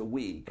shows a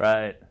week?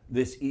 Right.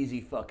 This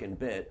easy fucking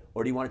bit,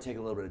 or do you want to take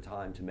a little bit of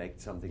time to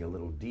make something a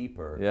little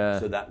deeper? Yeah.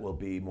 So that'll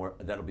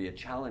be a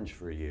challenge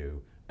for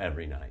you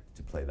every night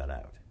to play that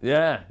out.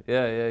 Yeah.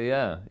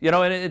 You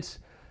know, and it's.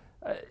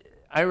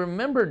 I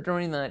remember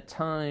during that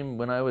time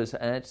when I was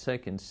at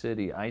Second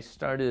City, I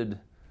started,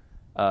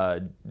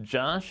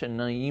 Josh and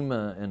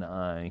Naima and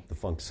I...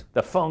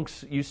 The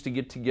Funks used to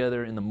get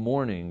together in the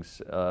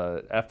mornings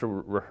after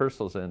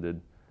rehearsals ended.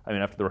 I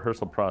mean, after the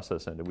rehearsal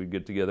process ended. We'd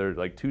get together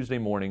like Tuesday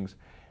mornings,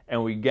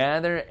 and we'd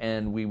gather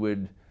and we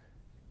would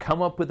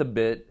come up with a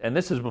bit. And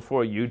this is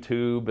before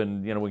YouTube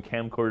and, you know, when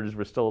camcorders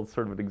were still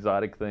sort of an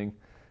exotic thing.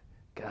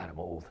 God, I'm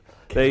old.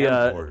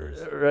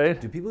 Camcorders. Right?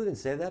 Do people even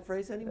say that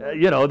phrase anymore?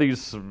 You know,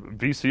 these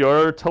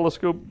VCR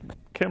telescope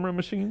camera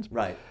machines.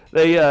 Right.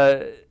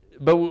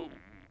 But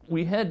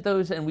we had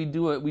those, and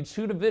we'd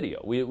shoot a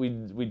video.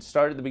 We'd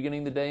start at the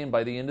beginning of the day, and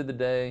by the end of the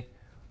day,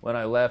 when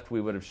I left,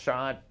 we would have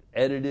shot,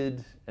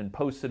 edited, and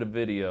posted a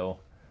video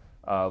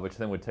which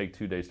then would take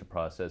 2 days to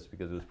process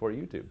because it was for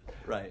YouTube.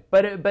 Right.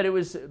 But it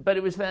was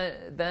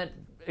that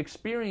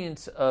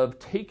experience of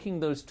taking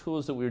those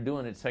tools that we were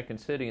doing at Second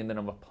City and then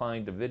I'm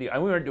applying to video.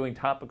 And we weren't doing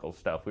topical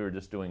stuff. We were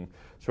just doing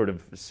sort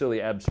of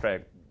silly,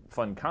 abstract,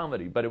 fun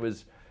comedy. But it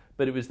was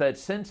that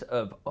sense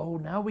of, oh,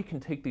 now we can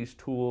take these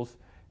tools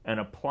and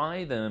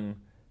apply them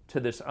to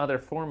this other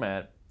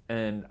format.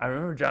 And I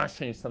remember Josh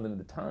saying something at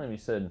the time. He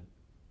said,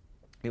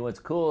 hey, what's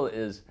cool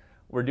is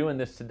we're doing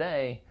this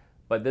today,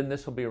 but then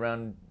this will be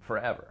around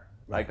forever.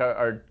 Right. Like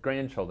our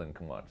grandchildren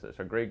can watch this,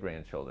 our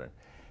great-grandchildren.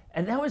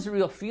 And that was a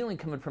real feeling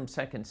coming from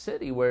Second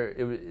City, where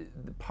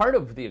part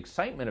of the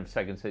excitement of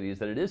Second City is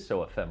that it is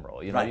so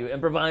ephemeral. You know, you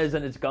improvise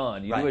and it's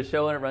gone. You do a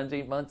show and it runs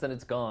 8 months and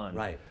it's gone.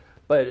 Right.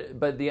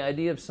 But the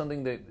idea of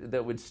something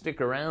that would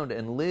stick around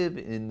and live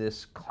in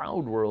this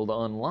cloud world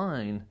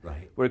online,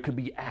 where it could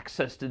be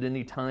accessed at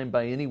any time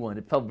by anyone,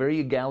 it felt very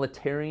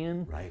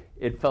egalitarian. Right.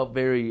 It felt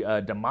very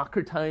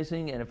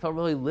democratizing, and it felt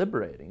really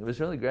liberating. It was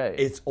really great.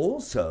 It's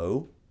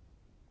also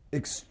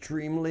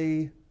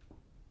extremely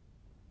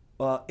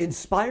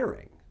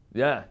inspiring.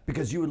 Yeah.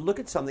 Because you would look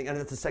at something, and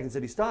it's a Second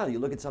City style, you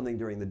look at something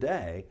during the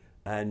day,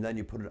 and then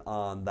you put it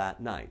on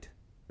that night.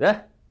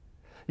 Yeah.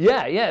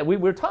 Yeah. We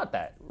were taught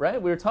that,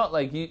 right? We were taught,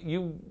 like,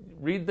 you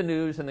read the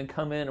news and then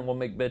come in and we'll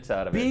make bits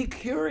out of it. Be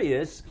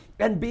curious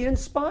and be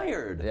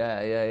inspired.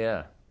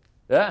 Yeah.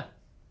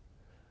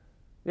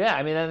 Yeah,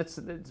 I mean,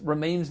 it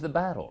remains the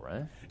battle,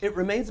 right? It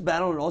remains the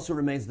battle, and it also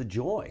remains the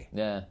joy.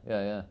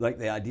 Yeah. Like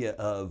the idea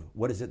of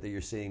what is it that you're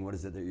seeing, what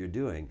is it that you're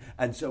doing.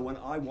 And so when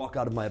I walk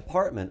out of my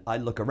apartment, I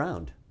look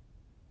around,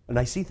 and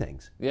I see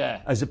things.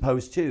 Yeah. As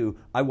opposed to,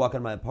 I walk out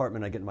of my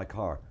apartment, I get in my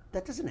car.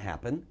 That doesn't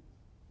happen.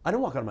 I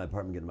don't walk out of my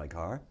apartment and get in my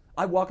car.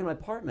 I walk in my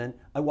apartment,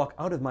 I walk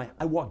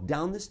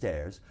down the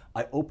stairs,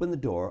 I open the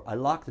door, I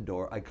lock the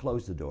door, I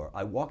close the door,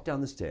 I walk down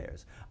the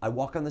stairs, I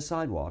walk on the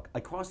sidewalk, I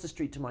cross the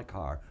street to my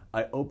car,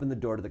 I open the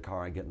door to the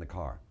car, I get in the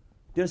car.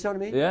 Do you understand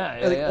what I mean?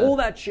 Yeah. All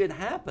that shit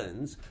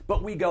happens,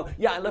 but we go,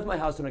 I left my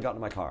house and I got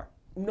in my car.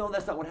 No,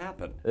 that's not what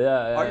happened.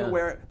 Are you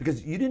aware?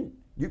 Because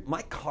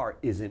my car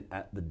isn't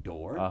at the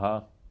door.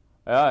 Uh-huh.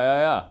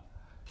 Yeah.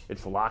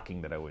 It's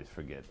locking that I always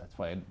forget. That's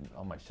why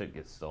all my shit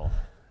gets stolen.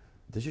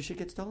 Does your shit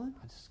get stolen?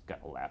 I just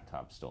got a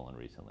laptop stolen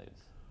recently.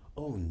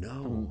 Oh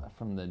no!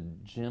 From the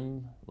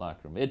gym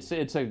locker room. It's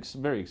a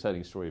very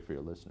exciting story for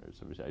your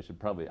listeners. I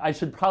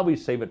should probably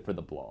save it for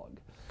the blog.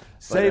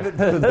 Save it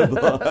for the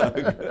blog.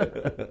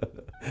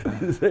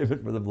 Save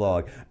it for the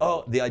blog.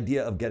 Oh, the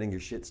idea of getting your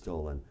shit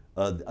stolen.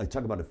 I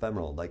talk about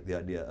ephemeral, like the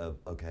idea of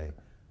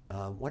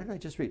what did I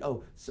just read?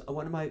 Oh, so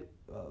one of my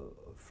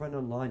friend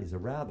online, he's a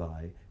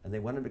rabbi, and they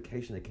went on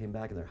vacation. They came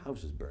back and their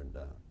house was burned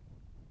down.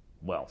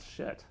 Well,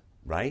 shit.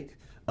 Right?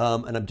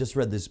 And I've just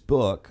read this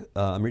book.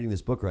 I'm reading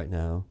this book right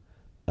now.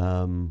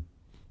 And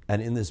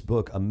in this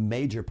book, a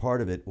major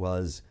part of it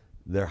was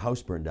their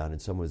house burned down and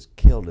someone was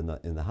killed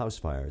in the house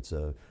fire. It's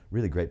a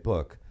really great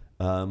book.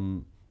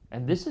 And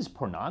this is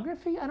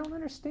pornography? I don't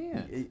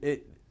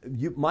understand.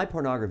 My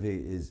pornography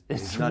is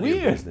none weird,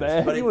 of your business.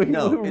 Man. But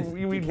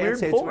you read weird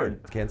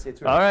porn. Can't say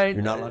it's weird. All right.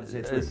 You're not allowed to say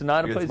it's weird. It's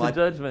not a place of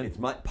judgment. It's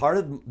part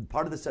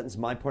of the sentence.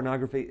 My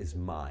pornography is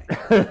mine.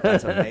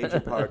 That's a major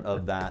part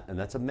of that, and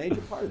that's a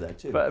major part of that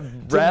too. But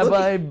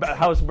rabbi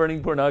house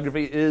burning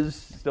pornography is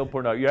still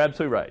pornography. You're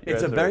absolutely right.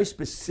 It's a very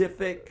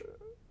specific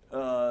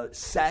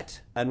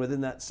set, and within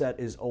that set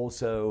is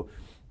also.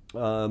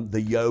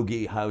 The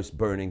yogi house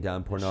burning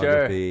down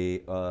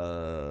pornography.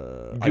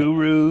 Sure.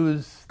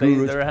 Gurus,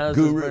 their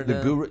houses burned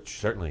down. Guru,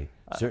 certainly.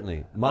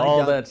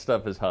 All that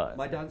stuff is hot.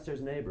 My downstairs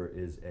neighbor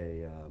is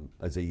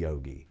a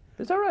yogi.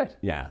 Is that right?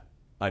 Yeah.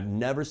 I've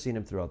never seen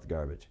him throw out the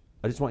garbage.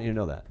 I just want you to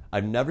know that.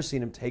 I've never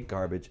seen him take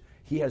garbage.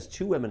 He has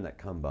 2 women that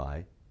come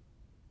by.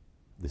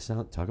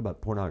 Talk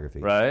about pornography.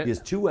 Right. He has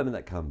 2 women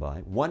that come by.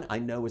 One I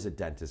know is a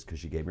dentist because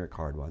she gave me her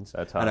card once.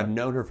 That's hot. And I've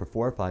known her for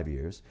 4 or 5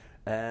 years.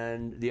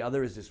 And the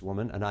other is this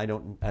woman,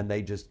 and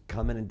they just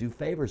come in and do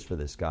favors for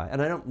this guy.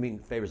 And I don't mean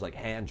favors like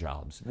hand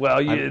jobs. Well,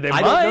 they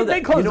might.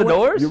 They close the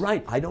doors. You're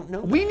right. I don't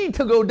know. We need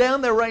to go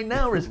down there right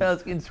now,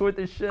 Rizkowski, and sort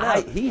this shit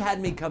out. He had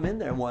me come in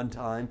there one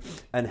time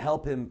and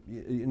help him.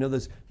 You know,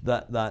 there's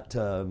that.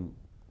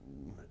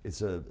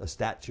 It's a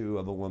statue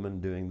of a woman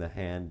doing the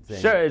hand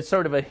thing. Sure, it's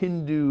sort of a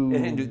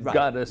Hindu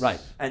goddess. Right,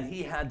 and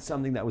he had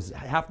something that was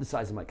half the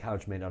size of my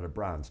couch made out of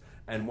bronze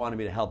and wanted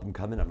me to help him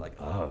come in. I'm like,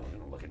 I'm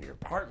going to look into your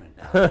apartment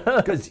now.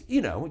 Because,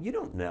 you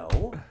don't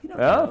know. You don't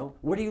know.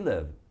 Where do you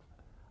live?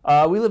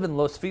 We live in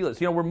Los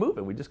Feliz. We're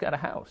moving. We just got a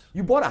house.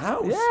 You bought a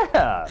house?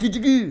 Yeah.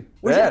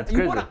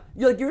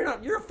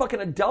 You're a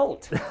fucking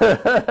adult.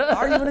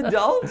 Are you an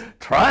adult?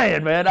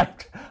 Trying, man.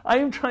 I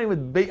am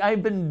trying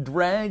I've been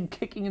dragged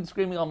kicking and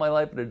screaming all my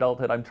life in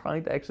adulthood. I'm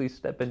trying to actually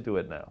step into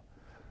it now.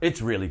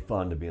 It's really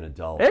fun to be an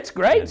adult. It's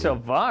great so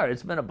far.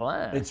 It's been a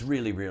blast. It's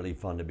really, really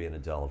fun to be an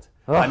adult.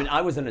 I mean,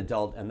 I was an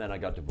adult, and then I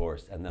got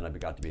divorced, and then I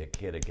got to be a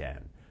kid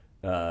again.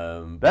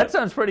 That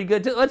sounds pretty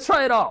good too. Let's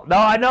try it all. No,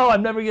 I know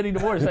I'm never getting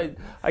divorced.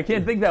 I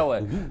can't think that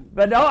way.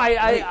 But no,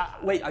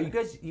 wait. Are you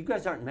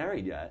guys aren't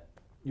married yet?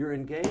 You're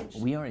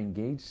engaged. We are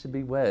engaged to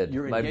be wed.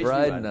 You're my engaged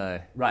bride to be wed. and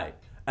I. Right.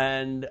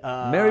 And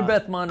Mary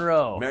Beth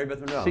Monroe. Mary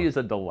Beth Monroe. She is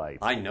a delight.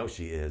 I know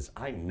she is.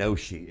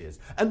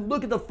 And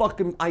look at the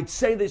fucking. I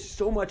say this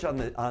so much on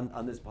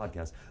this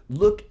podcast.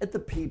 Look at the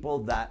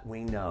people that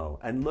we know,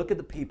 and look at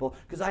the people,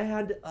 because I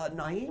had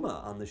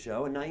Naima on the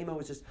show, and Naima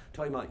was just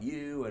talking about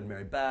you and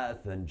Mary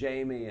Beth and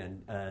Jamie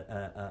and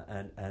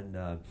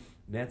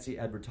Nancy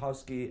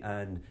Edwardowski,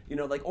 and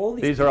like all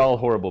these. These are all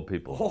horrible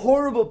people.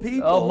 Horrible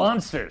people. Oh,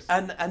 monsters.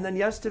 And then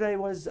yesterday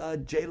was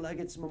Jay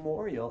Leggett's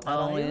memorial at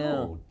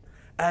IO.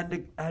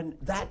 And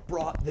that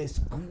brought this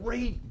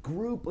great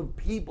group of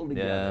people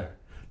together.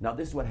 Yeah. Now,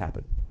 this is what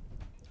happened.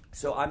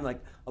 So I'm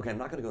like, okay, I'm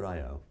not going to go to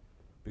I.O.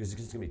 because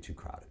it's going to be too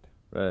crowded.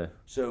 Right.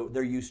 So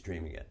they're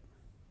Ustreaming it.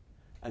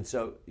 And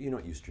so, you know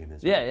what Ustream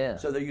is? Yeah, right? yeah.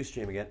 So they're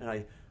Ustreaming it,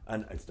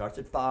 and it starts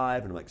at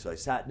 5, and I'm like, so I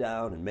sat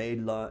down and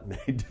made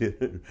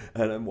dinner,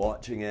 and I'm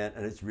watching it,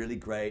 and it's really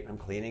great. I'm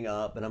cleaning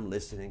up, and I'm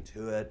listening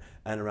to it,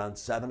 and around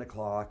 7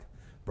 o'clock,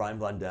 Brian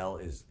Blundell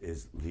is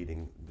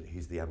leading.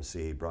 He's the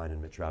MC. Brian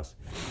and Mitch Rouse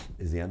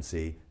is the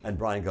MC. And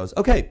Brian goes,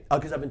 okay,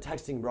 because I've been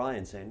texting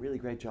Brian saying, really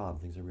great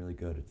job. Things are really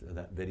good.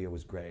 That video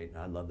was great. And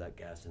I love that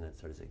guest and that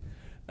sort of thing.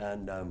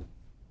 And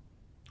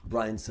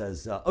Brian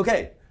says,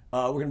 okay,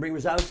 we're going to bring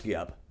Rosowski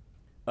up.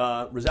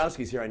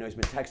 Rosowski's here. I know he's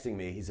been texting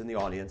me. He's in the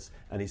audience,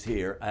 and he's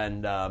here.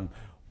 And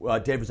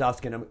Dave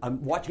Rosowski, and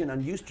I'm watching it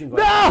on Ustream.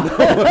 Going,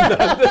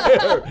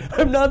 no,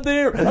 I'm not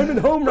there. I'm at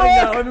home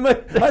right now. I'm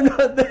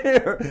not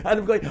there. And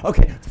I'm going,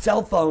 okay,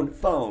 cell phone,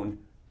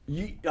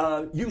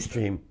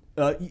 Ustream,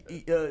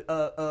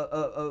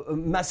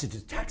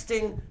 messages,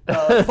 texting,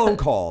 phone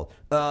call.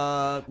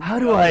 How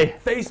do I?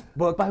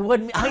 Facebook. By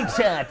what?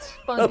 iChat.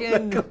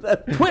 Fucking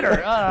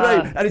Twitter.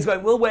 Right. And he's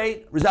going, we'll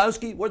wait.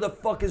 Rosowski, where the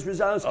fuck is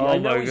Rosowski? Oh I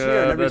know my he's God,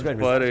 here. And that's everybody's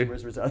going, funny.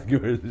 Where's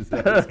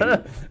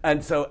Rosowski?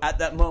 And so at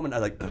that moment,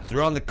 I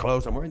threw on the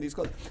clothes. I'm wearing these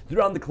clothes.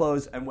 Threw on the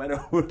clothes and went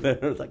over there.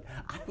 I was like,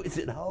 I was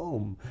at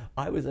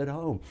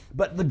home.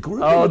 But the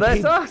group. Oh,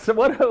 that's awesome!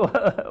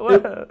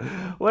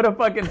 What a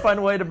fucking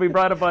fun way to be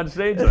brought up on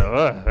stage.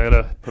 I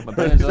gotta put my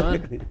pants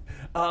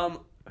on.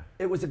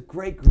 It was a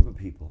great group of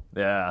people.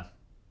 Yeah.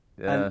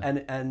 And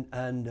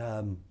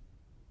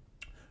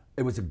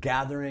it was a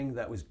gathering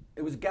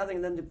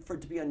and then for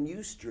it to be on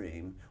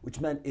Ustream, which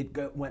meant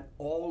it went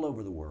all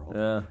over the world.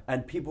 Yeah.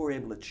 And people were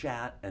able to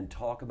chat and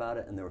talk about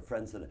it, and there were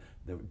friends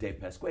Dave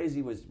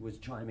Pasquesi was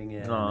chiming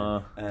in,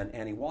 and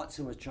Annie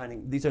Watson was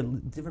chiming. These are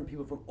different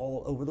people from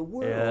all over the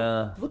world.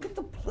 Yeah. Look at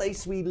the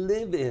place we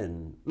live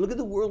in. Look at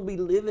the world we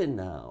live in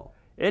now.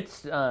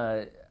 It's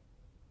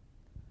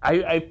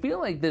I feel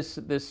like this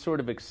sort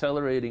of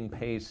accelerating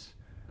pace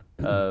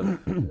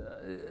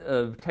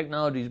of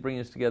technologies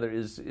bringing us together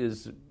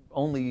is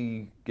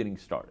only getting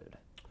started.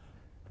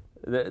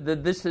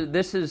 This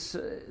is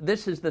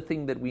the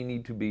thing that we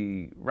need to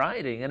be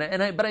riding,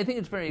 but I think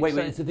it's very exciting.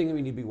 Wait, it's the thing that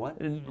we need to be what?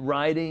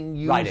 Riding,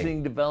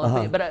 using,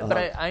 developing. But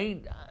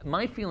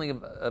my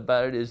feeling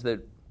about it is that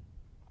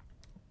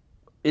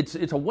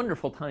it's a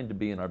wonderful time to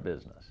be in our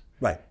business.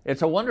 Right.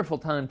 It's a wonderful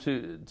time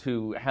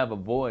to have a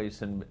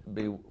voice and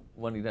be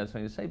wanting to have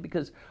something to say,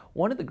 because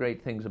one of the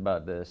great things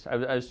about this, I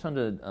was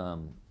talking to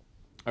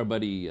our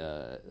buddy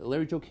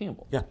Larry Joe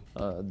Campbell,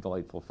 a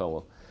delightful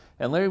fellow,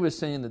 and Larry was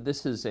saying that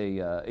this is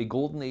a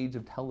golden age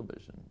of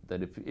television,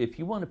 that if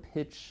you want to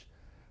pitch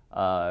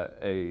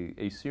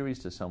a series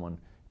to someone,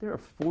 there are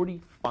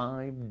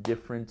 45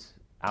 different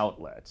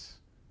outlets.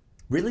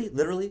 Really?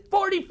 Literally?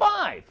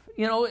 45!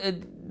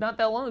 Not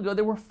that long ago,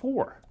 there were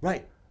 4.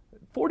 Right.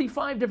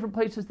 45 different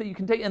places that you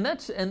can take, and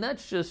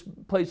that's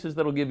just places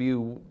that'll give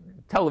you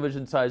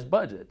television-sized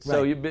budgets.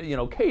 Right.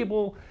 So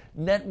cable,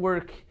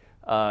 network,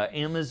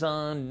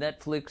 Amazon,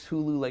 Netflix,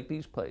 Hulu, like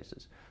these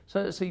places.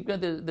 So you've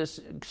got this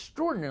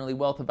extraordinarily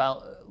wealth of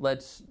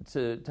outlets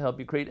to help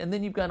you create, and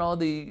then you've got all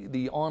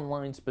the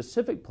online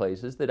specific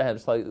places that have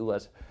slightly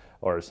less,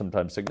 or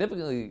sometimes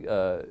significantly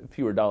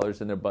fewer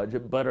dollars in their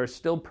budget, but are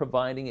still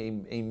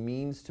providing a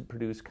means to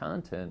produce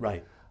content.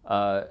 Right.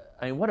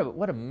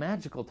 What a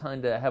magical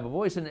time to have a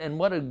voice, and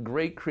what a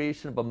great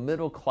creation of a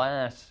middle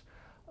class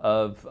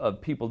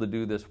of people to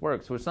do this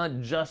work. So it's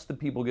not just the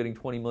people getting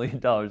 $20 million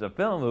a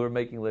film who are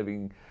making a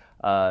living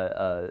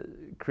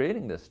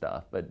creating this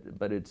stuff,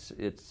 but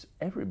it's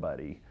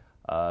everybody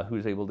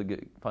who's able to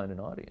find an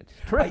audience.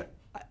 Terrific.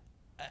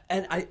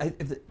 One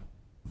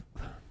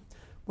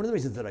of the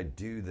reasons that I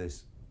do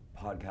this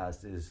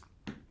podcast is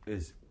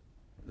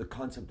the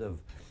concept of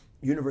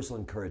universal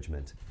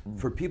encouragement,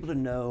 for people to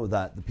know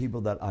that the people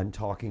that I'm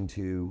talking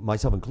to,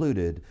 myself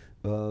included,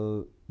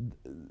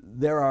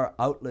 there are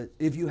outlets.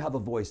 If you have a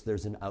voice,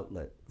 there's an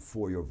outlet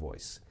for your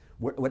voice.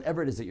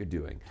 Whatever it is that you're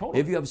doing. Totally.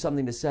 If you have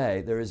something to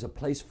say, there is a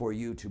place for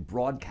you to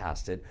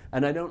broadcast it.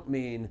 And I don't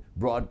mean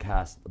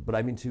broadcast, but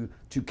I mean to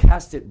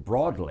cast it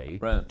broadly,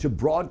 right. To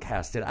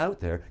broadcast it out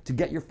there, to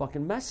get your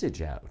fucking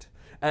message out.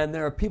 And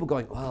there are people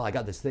going, well, I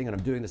got this thing and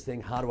I'm doing this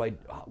thing. How do I,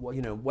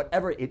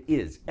 whatever it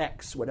is,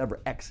 whatever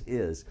X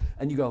is.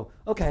 And you go,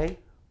 okay,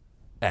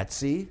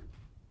 Etsy.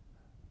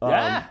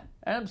 Yeah,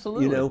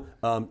 absolutely.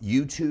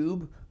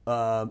 YouTube,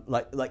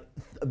 like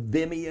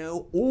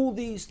Vimeo, all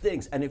these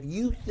things. And if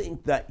you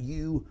think that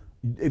you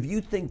If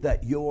you think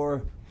that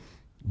your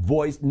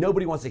voice,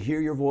 nobody wants to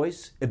hear your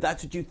voice, if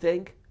that's what you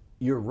think,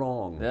 you're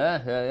wrong.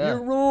 Yeah.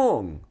 You're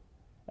wrong.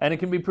 And it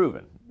can be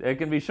proven. It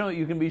can be shown.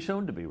 You can be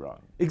shown to be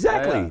wrong.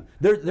 Exactly.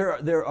 Yeah.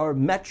 There are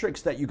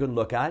metrics that you can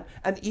look at,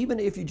 and even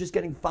if you're just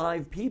getting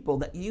 5 people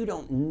that you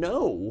don't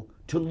know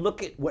to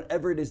look at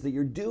whatever it is that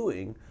you're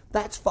doing,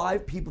 that's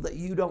 5 people that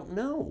you don't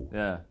know.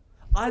 Yeah.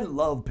 I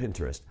love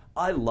Pinterest.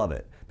 I love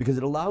it because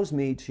it allows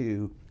me.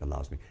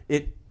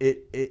 It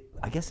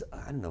I guess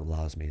I don't know.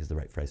 Allows me is the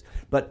right phrase,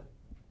 but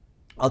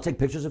I'll take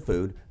pictures of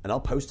food and I'll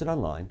post it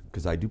online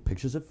because I do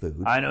pictures of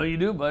food. I know you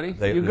do, buddy.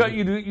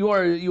 You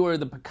are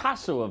the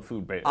Picasso of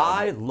food.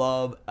 I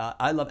love,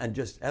 and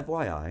just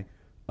FYI,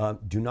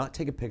 do not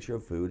take a picture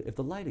of food if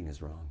the lighting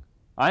is wrong.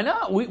 I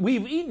know.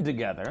 We've eaten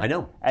together. I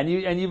know. And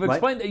you've Right.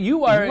 explained that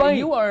you are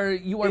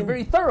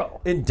very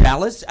thorough. In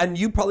Dallas, and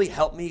you probably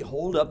helped me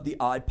hold up the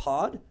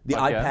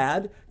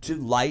iPad to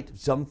light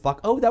some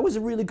Oh, that was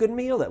a really good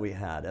meal that we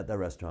had at the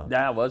restaurant.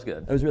 That was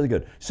good. That was really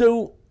good.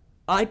 So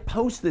I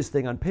post this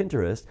thing on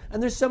Pinterest,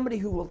 and there's somebody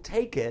who will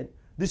take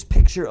this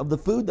picture of the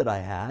food that I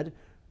had,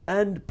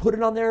 and put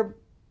it on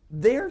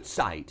their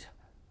site.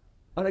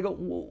 And I go,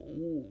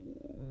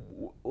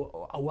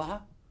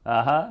 what?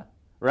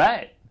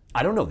 Right.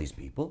 I don't know these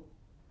people.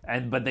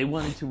 But they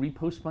wanted to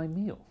repost my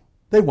meal.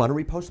 They want to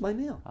repost my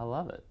meal. I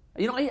love it.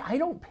 You know, I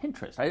don't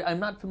Pinterest. I'm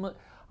not familiar.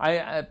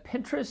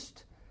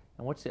 Pinterest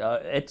and what's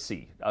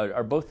Etsy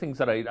are both things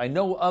that I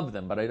know of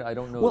them, but I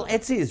don't know. Well,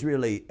 Etsy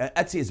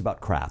is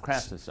about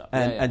crafts and stuff,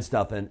 and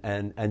stuff,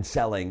 and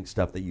selling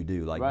stuff that you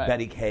do. Like Right.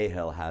 Betty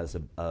Cahill has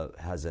an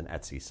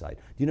Etsy site.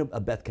 Do you know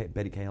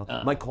Betty Cahill?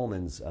 Mike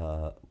Coleman's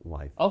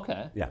wife.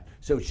 Okay. Yeah.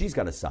 So she's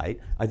got a site.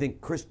 I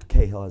think Chris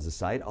Cahill has a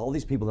site. All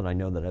these people that I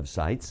know that have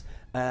sites,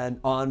 and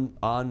on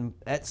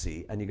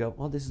Etsy, and you go,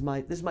 well, this is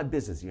my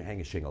business. You hang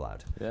a shingle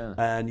out,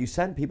 and you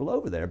send people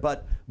over there.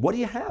 But what do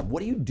you have?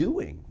 What are you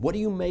doing? What are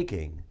you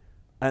making?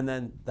 And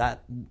then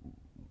that,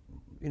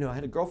 I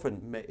had a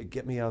girlfriend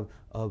get me a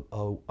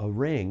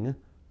ring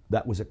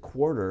that was a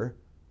quarter.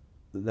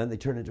 Then they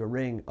turned into a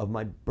ring of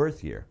my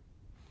birth year.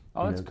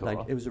 Oh, that's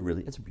cool. It's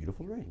a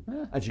beautiful ring,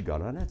 and she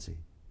got it on Etsy.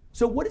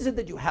 So what is it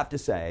that you have to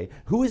say?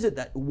 What is it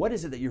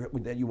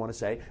that you want to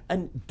say?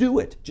 And do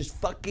it. Just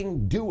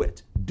fucking do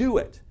it. Do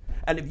it.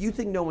 And if you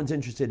think no one's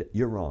interested,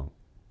 you're wrong.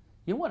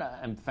 You know what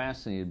I'm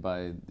fascinated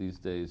by these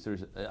days?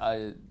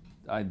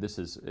 This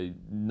is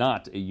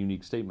not a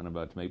unique statement I'm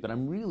about to make, but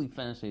I'm really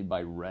fascinated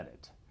by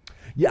Reddit.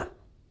 Yeah.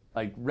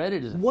 Like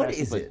Reddit is. What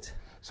is it?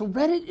 So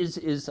Reddit is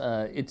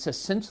it's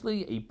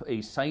essentially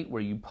a site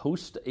where you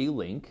post a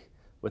link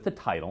with a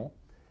title,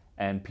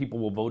 and people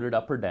will vote it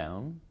up or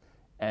down,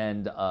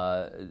 and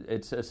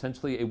it's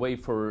essentially a way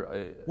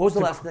for. What was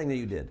the last thing that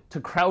you did? To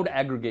crowd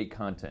aggregate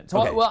content.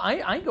 So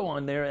I go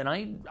on there and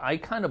I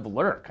kind of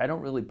lurk. I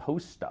don't really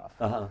post stuff.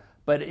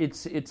 But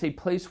it's a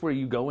place where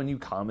you go and you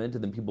comment,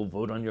 and then people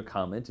vote on your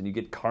comment, and you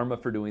get karma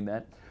for doing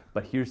that.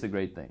 But here's the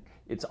great thing.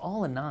 It's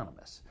all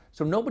anonymous.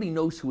 So nobody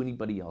knows who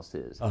anybody else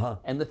is.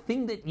 And the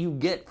thing that you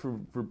get for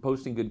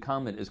posting good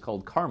comment is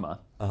called karma,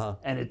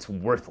 and it's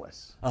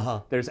worthless.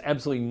 There's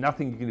absolutely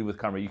nothing you can do with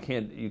karma. You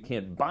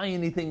can't buy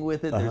anything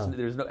with it.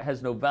 It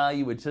has no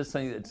value. It's just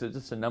something. It's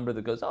just a number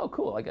that goes, oh,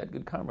 cool, I got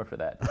good karma for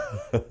that.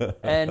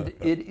 And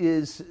it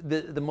is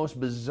the most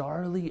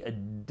bizarrely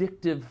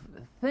addictive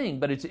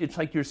thing. But it's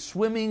like you're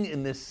swimming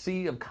in this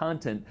sea of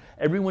content.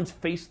 Everyone's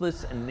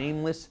faceless and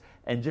nameless,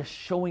 and just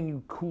showing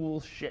you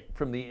cool shit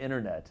from the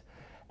internet.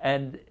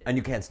 And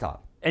you can't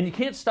stop. And you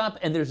can't stop,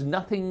 and there's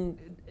nothing,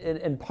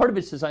 and part of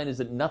its design is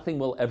that nothing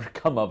will ever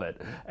come of it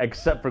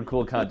except for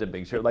cool content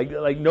being shared.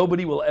 Like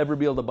nobody will ever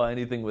be able to buy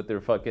anything with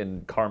their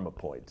fucking karma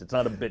points. It's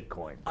not a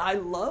Bitcoin. I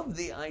love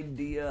the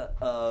idea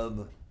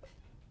of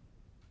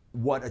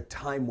what a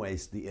time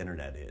waste the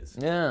internet is.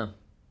 Yeah.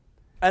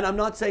 And I'm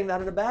not saying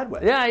that in a bad way.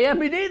 Yeah,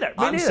 me neither.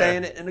 I'm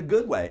saying it in a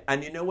good way.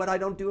 And you know what I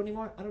don't do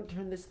anymore? I don't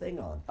turn this thing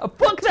on. Oh,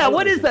 fuck that.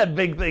 What is that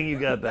big thing you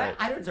got there?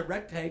 I don't, it's a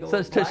rectangle. So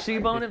it's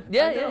Toshiba on it?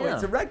 Yeah.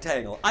 It's a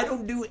rectangle. I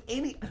don't do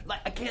any,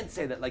 I can't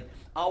say that.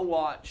 I'll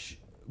watch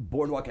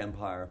Boardwalk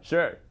Empire.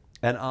 Sure.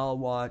 And I'll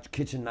watch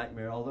Kitchen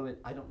Nightmare, although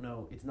I don't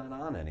know, it's not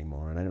on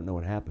anymore, and I don't know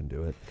what happened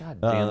to it. God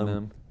damn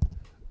them.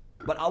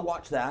 But I'll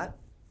watch that.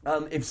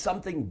 If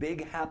something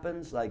big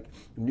happens, like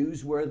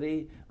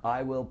newsworthy,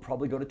 I will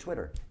probably go to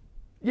Twitter.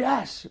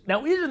 Yes.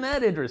 Now, isn't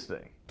that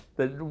interesting?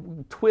 That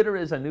Twitter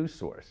is a news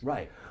source.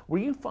 Right. Were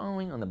you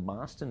following on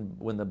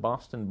when the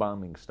Boston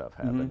bombing stuff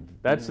happened?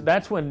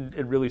 That's when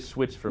it really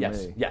switched for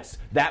me. Yes,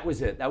 that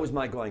was it. That was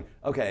my going,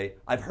 okay,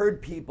 I've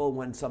heard people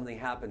when something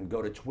happened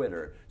go to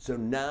Twitter, so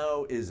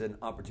now is an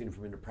opportunity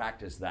for me to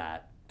practice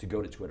that, to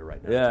go to Twitter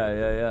right now.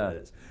 Yeah.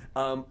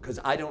 Because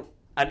I don't,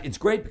 and it's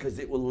great because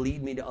it will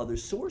lead me to other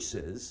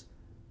sources,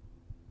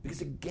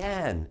 because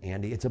again,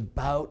 Andy, it's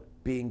about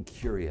being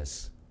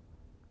curious.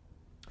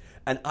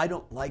 And I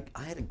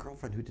had a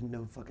girlfriend who didn't know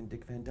who fucking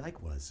Dick Van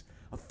Dyke was.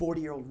 A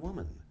 40-year-old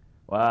woman.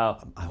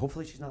 Wow.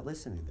 Hopefully she's not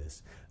listening to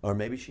this. Or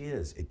maybe she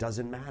is. It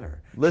doesn't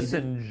matter.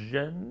 Listen,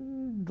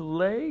 Jen.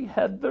 Lay,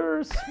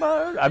 Heather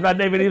Smart. I'm not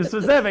naming any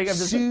specific. I'm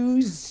just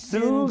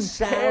Susan,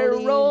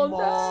 Sally,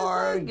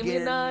 Morgan, give me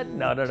a nod.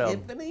 No.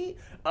 Tiffany.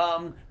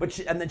 And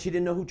then she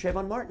didn't know who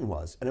Trayvon Martin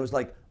was, and it was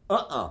like,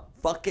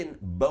 fucking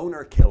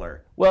boner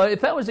killer. Well, if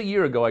that was a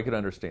year ago, I could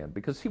understand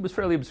because he was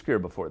fairly obscure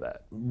before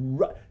that.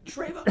 Right.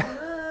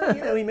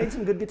 Trayvon, he made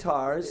some good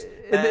guitars,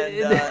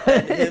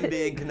 and him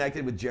being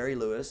connected with Jerry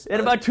Lewis. In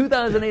about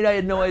 2008, I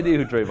had no idea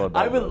who Trayvon Martin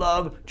was. I would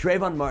love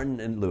Trayvon Martin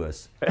and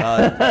Lewis.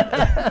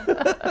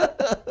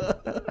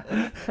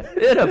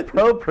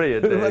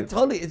 Inappropriate, Dave.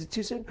 Totally. Is it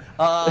too soon?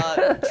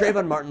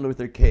 Trayvon Martin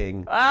Luther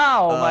King.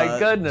 Oh, my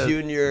goodness.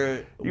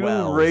 Junior You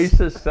Wells.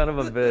 racist son of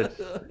a bitch.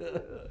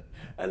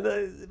 And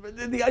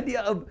the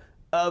idea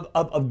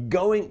of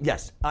going,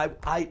 yes,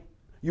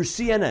 you're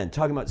CNN,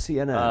 talking about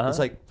CNN. It's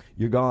like,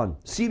 you're gone.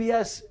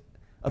 CBS,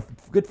 a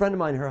good friend of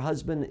mine, her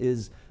husband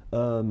is,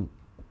 again,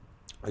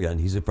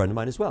 he's a friend of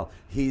mine as well.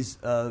 He's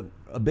a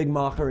big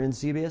mocker in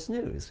CBS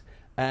News.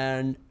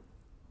 And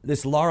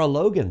this Lara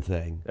Logan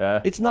thing,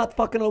 it's not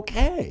fucking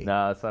okay.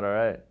 No, it's not all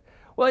right.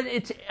 Well,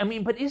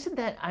 but isn't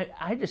that,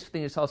 I just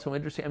think it's also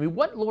interesting. I mean,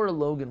 what Lara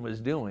Logan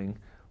was doing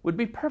would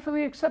be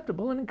perfectly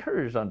acceptable and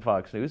encouraged on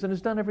Fox News, and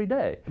is done every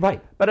day.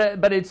 Right. But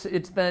it's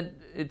the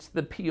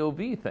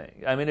POV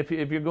thing. I mean, if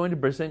you're going to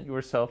present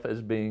yourself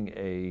as being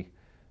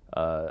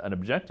an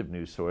objective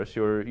news source,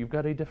 you've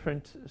got a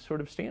different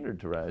sort of standard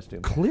to rise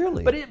to.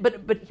 Clearly.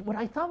 But what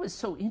I thought was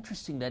so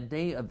interesting that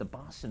day of the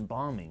Boston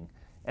bombing,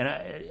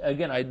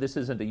 and this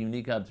isn't a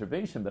unique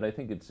observation, but I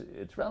think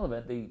it's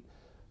relevant.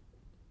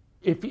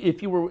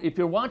 If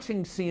you're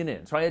watching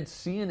CNN, so I had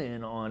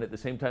CNN on at the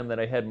same time that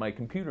I had my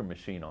computer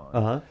machine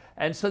on,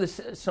 and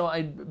so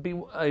I'd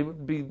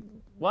be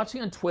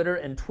watching on Twitter,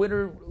 and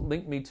Twitter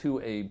linked me to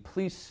a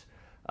police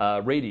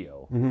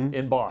radio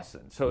in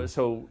Boston.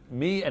 So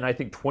me and I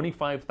think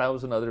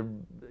 25,000 other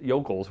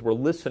yokels were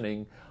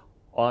listening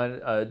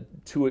on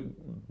to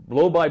it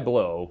blow by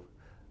blow,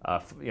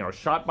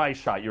 shot by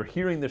shot. You're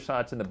hearing the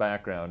shots in the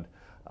background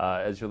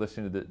as you're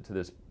listening to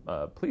this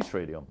police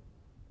radio.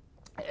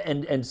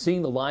 And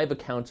seeing the live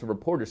accounts of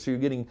reporters, so you're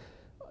getting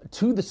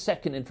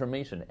to-the-second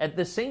information. At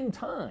the same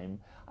time,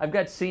 I've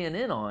got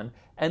CNN on,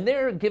 and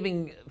they're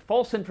giving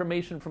false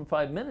information from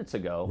 5 minutes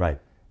ago. Right.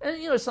 And,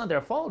 it's not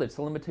their fault. It's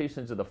the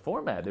limitations of the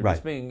format. They're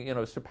just being,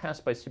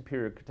 surpassed by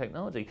superior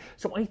technology.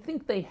 So I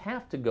think they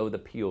have to go the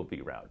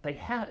POV route. They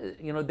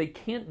they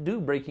can't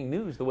do breaking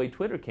news the way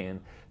Twitter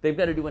can. They've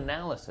got to do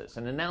analysis.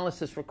 And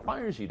analysis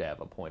requires you to have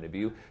a point of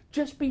view.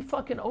 Just be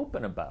fucking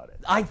open about it.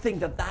 I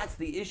think that's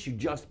the issue.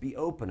 Just be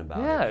open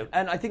about it.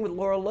 And I think with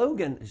Lara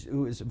Logan,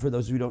 who is, for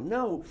those people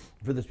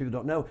who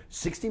don't know,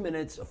 60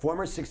 Minutes, a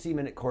former 60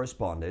 Minute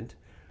correspondent,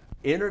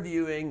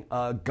 interviewing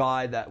a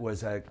guy that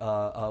was what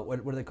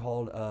are they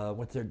called?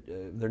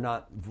 They're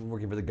not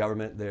working for the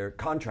government. They're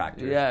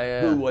contractors.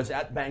 Who was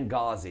at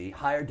Benghazi,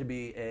 hired to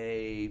be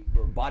a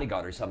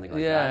bodyguard or something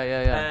like that.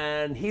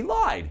 And he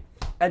lied.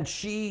 And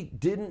she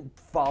didn't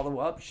follow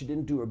up. She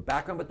didn't do her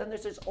background. But then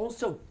there's this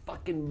also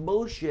fucking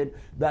bullshit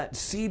that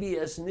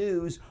CBS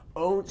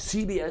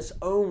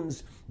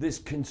owns this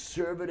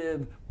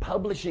conservative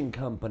publishing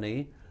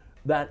company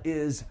that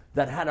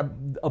had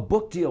a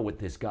book deal with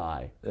this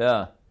guy.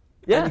 Yeah.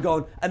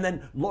 And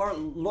then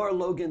Lara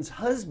Logan's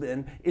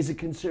husband is a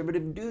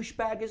conservative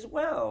douchebag as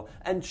well.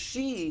 And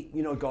she,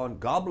 going,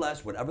 God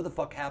bless, whatever the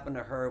fuck happened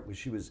to her,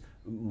 she was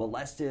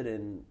molested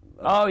and...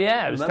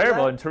 it was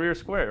terrible in Tahrir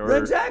Square.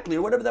 Exactly,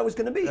 or whatever that was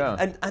going to be. Yeah.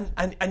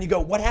 And you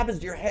go, what happens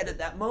to your head at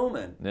that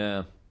moment?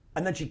 Yeah.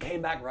 And then she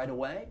came back right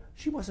away.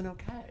 She wasn't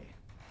okay.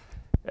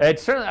 It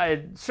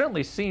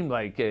certainly seemed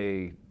like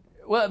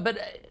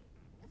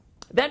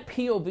that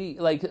POV,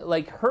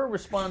 like her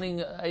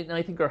responding, and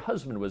I think her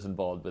husband was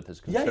involved with this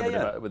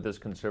conservative with this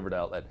conservative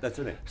outlet. That's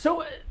her name.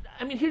 So,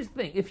 here's the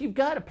thing: if you've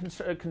got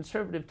a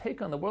conservative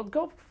take on the world,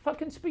 go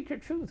fucking speak your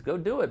truth. Go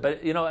do it.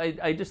 But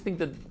I just think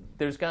that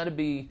there's got to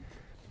be.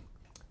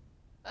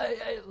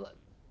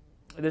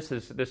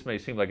 This may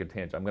seem like a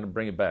tangent. I'm going to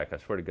bring it back. I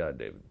swear to God,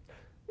 David.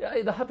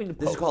 The Huffington Post.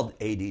 This is called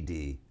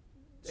ADD.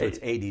 So it's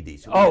ADD.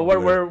 So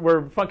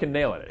we're fucking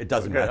nailing it. It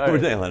doesn't matter. We're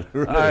nailing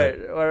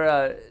it. All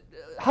right.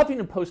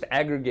 Huffington Post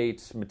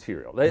aggregates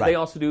material. They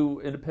also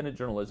do independent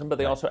journalism, but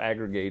they also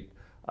aggregate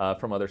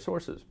from other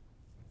sources.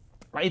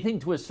 I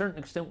think to a certain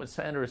extent what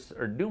satirists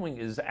are doing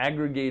is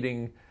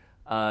aggregating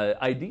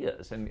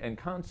ideas and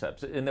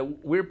concepts, and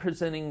that we're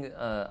presenting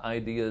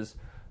ideas.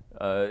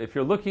 If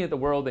you're looking at the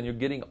world and you're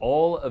getting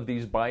all of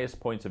these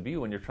biased points of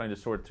view and you're trying to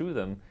sort through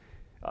them,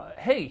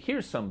 hey,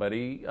 here's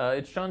somebody,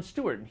 it's Jon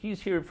Stewart.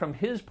 He's here from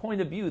his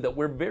point of view that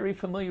we're very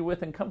familiar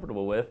with and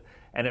comfortable with,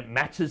 and it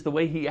matches the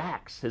way he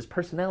acts. His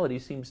personality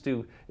seems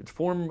to, its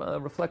form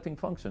reflecting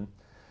function,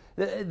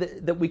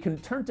 that we can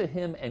turn to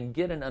him and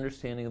get an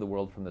understanding of the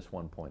world from this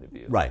one point of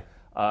view. Right.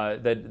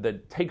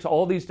 That takes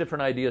all these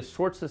different ideas,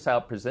 sorts this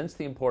out, presents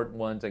the important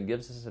ones, and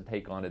gives us a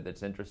take on it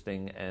that's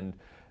interesting and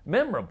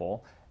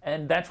memorable.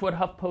 And that's what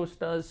HuffPost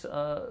does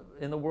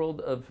in the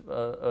world of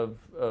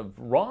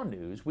raw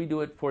news. We do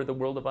it for the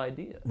world of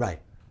ideas. Right.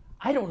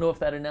 I don't know if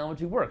that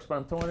analogy works, but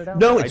I'm throwing it out.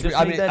 No, there. it's. I just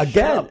I made mean, that shit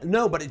again, up.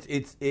 no, but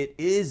it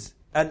is,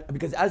 and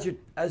because as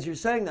you're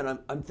saying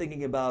that, I'm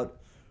thinking about.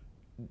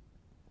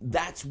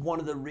 That's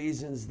one of the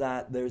reasons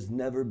that there's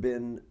never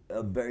been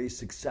a very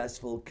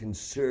successful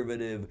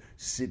conservative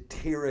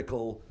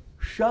satirical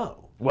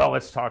show. Well,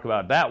 let's talk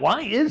about that.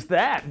 Why is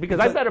that? Because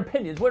I've got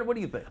opinions. What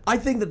do you think? I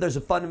think that there's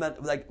a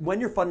fundamental, like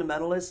when you're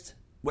fundamentalist,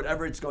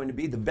 whatever it's going to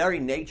be, the very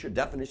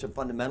definition of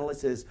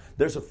fundamentalist is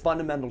there's a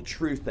fundamental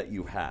truth that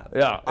you have.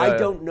 Yeah. I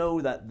don't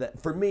know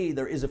that for me,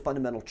 there is a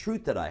fundamental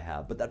truth that I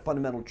have, but that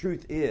fundamental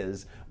truth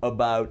is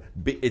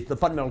the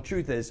fundamental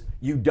truth is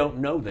you don't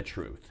know the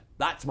truth.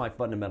 That's my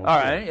fundamental truth.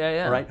 All right,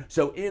 yeah. All right?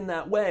 So in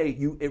that way,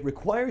 it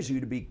requires you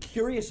to be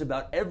curious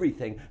about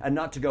everything and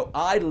not to go,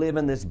 I live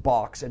in this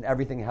box and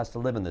everything has to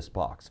live in this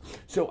box.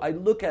 So I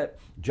look at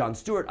Jon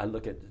Stewart, I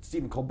look at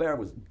Stephen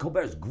Colbert.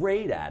 Colbert's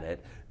great at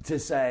it to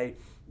say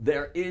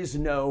there is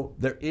no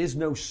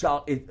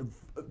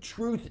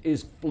truth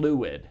is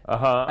fluid.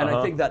 And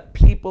I think that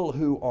people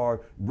who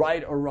are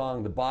right or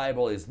wrong, the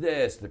Bible is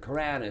this, the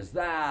Quran is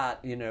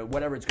that,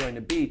 whatever it's going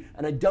to be.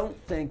 And I don't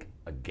think,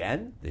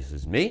 again, this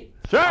is me.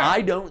 Sure.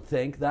 I don't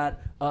think that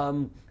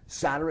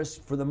satirists,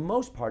 for the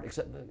most part,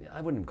 except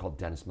I wouldn't even call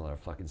Dennis Miller a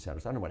fucking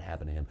satirist. I don't know what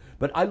happened to him.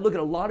 But I look at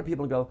a lot of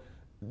people and go,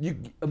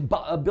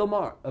 Bill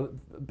Maher.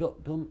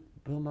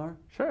 Bill Maher?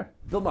 Sure.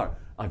 Bill Maher.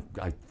 I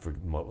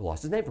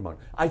lost his name for a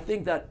moment. I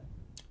think that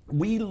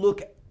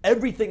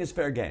everything is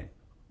fair game.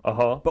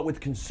 But with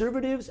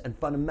conservatives and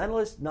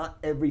fundamentalists, not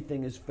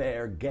everything is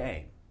fair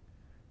game.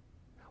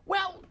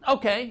 Well,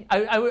 okay.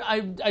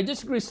 I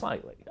disagree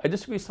slightly.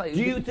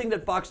 Do you think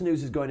that Fox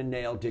News is going to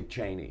nail Dick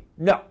Cheney?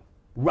 No.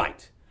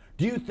 Right.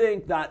 Do you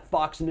think that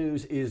Fox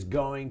News is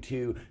going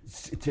to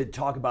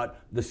talk about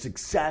the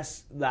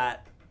success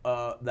that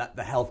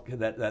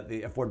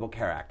the Affordable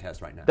Care Act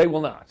has right now? They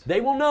will not.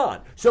 They will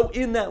not. So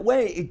in that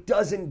way, it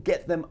doesn't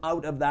get them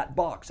out of that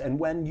box. And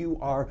when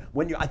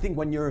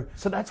you're.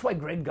 So that's why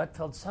Greg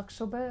Gutfeld sucks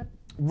so bad.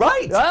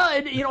 Right.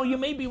 You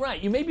may be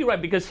right. You may be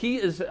right because he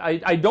is.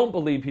 I don't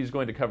believe he's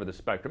going to cover the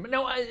spectrum.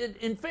 No,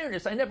 in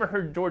fairness, I never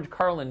heard George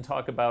Carlin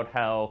talk about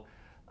how.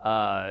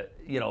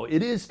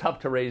 It is tough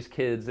to raise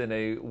kids in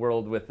a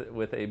world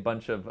with a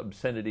bunch of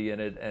obscenity in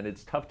it, and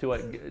it's tough to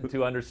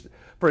understand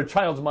for a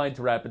child's mind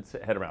to wrap its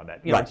head around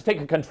that. To take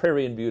a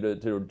contrarian view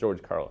to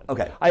George Carlin.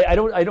 Okay. I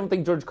don't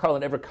think George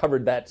Carlin ever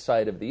covered that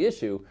side of the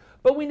issue,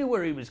 but we knew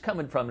where he was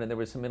coming from, and there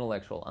was some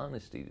intellectual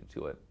honesty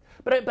to it.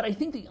 But I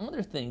think the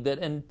other thing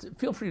and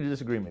feel free to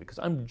disagree with me because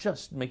I'm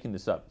just making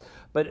this up,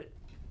 but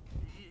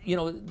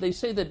they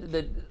say that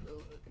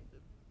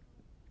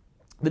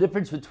the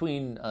difference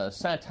between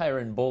satire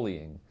and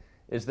bullying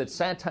is that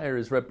satire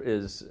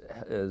is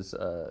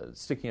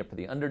sticking up for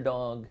the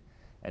underdog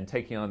and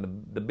taking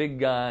on the big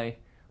guy,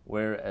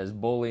 whereas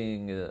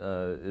bullying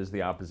is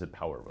the opposite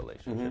power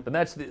relationship. And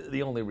that's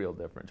the only real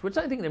difference, which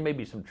I think there may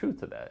be some truth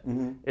to that,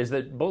 is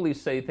that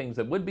bullies say things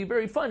that would be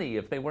very funny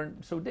if they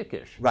weren't so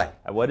dickish. Right.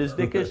 And what is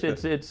dickish?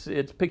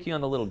 It's picking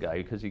on the little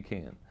guy because you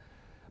can.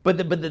 But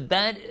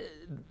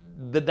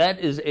that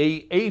is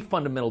a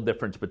fundamental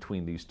difference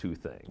between these two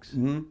things.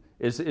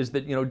 Is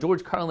that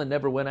George Carlin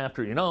never went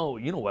after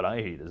what I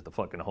hate is the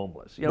fucking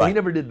homeless. He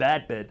never did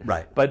that bit.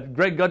 Right. But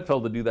Greg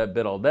Gutfeld would do that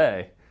bit all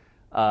day,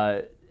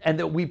 and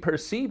that we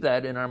perceive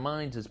that in our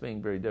minds as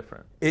being very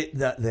different.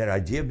 That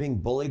idea of being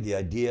bullied, the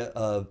idea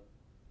of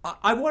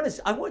I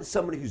want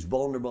somebody who's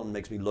vulnerable and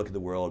makes me look at the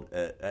world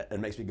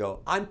and makes me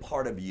go, I'm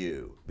part of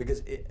you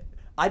because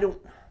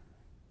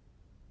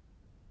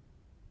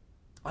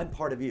I'm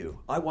part of you.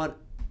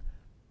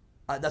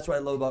 That's what I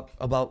love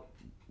about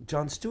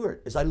Jon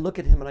Stewart is I look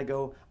at him and I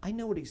go, I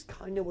know where he's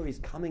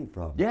coming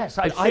from. Yes,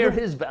 I share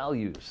his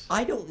values.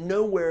 I don't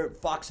know where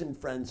Fox and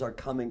Friends are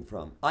coming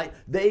from.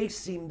 They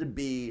seem to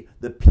be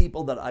the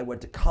people that I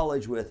went to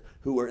college with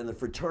who were in the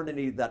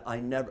fraternity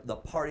the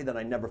party that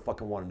I never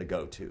fucking wanted to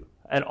go to.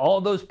 And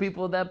all those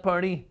people at that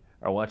party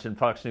are watching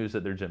Fox News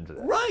at their gym today.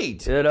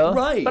 Right.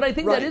 Right. But I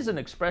think that is an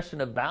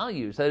expression of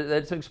values.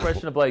 That's an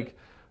expression of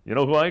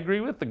who I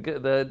agree with?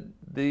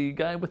 The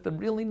guy with the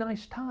really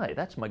nice tie.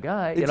 That's my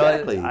guy.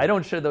 Exactly. I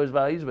don't share those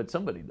values, but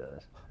somebody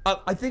does.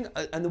 I think,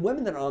 and the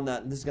women that are on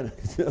that,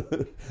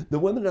 the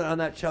women that are on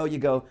that show, you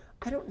go,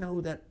 I don't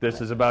know that. This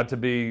is about to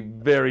be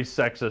very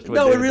sexist.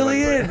 No, it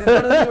really is. It's one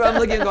of the things where I'm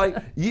looking and going,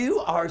 you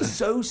are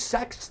so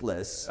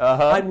sexless.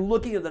 I'm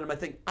looking at them and I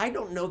think, I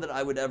don't know that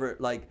I would ever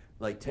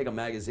take a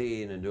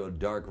magazine into a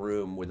dark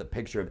room with a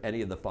picture of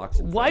any of the Fox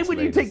and Friends Why would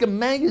ladies. you take a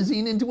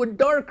magazine into a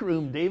dark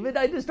room, David?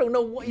 I just don't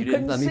know what you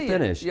couldn't see. Let me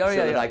finish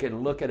that I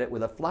can look at it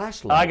with a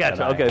flashlight. I got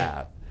you.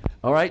 Okay.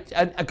 All right,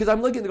 and because I'm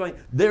looking and going,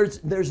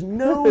 there's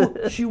no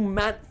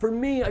for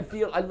me, I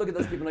look at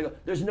those people and I go,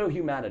 there's no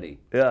humanity.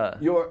 Yeah.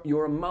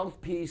 You're a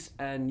mouthpiece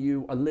and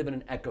you live in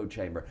an echo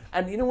chamber.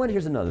 And you know what?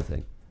 Here's another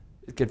thing.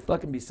 It could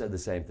fucking be said the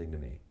same thing to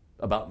me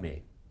about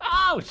me.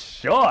 Oh,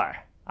 sure.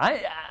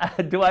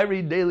 Do I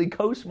read Daily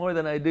Kos more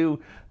than I do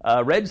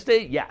Red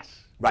State?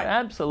 Yes. Right.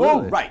 Absolutely.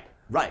 Oh,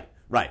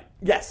 right.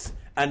 Yes.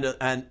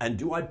 And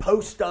do I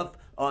post stuff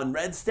on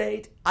Red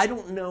State. I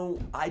don't know.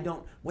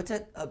 What's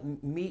that?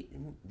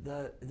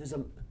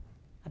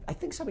 I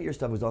think some of your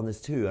stuff was on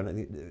this too, and I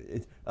think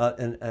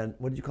and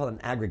what did you call it?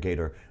 An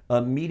aggregator?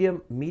 Media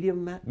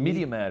Matters.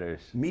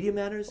 Media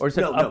Matters? Or is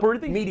it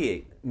Upworthy?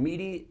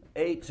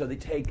 Mediate. So they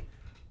take.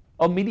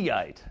 Oh,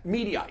 Mediaite.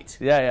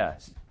 Yeah.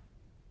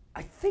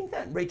 I think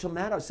that Rachel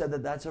Maddow said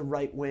that that's a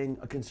right-wing,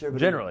 a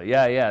conservative. Generally,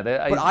 yeah.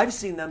 But I've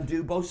seen them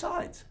do both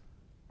sides.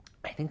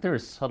 I think they're a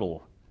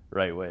subtle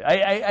right way.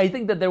 I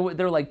think that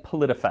they're like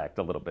PolitiFact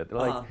a little bit. They're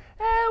like,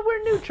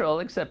 we're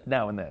neutral except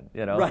now and then,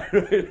 you know. Right.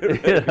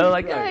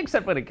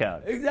 Except when it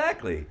counts.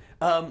 Exactly.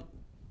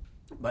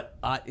 But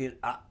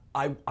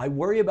I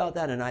worry about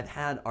that, and I've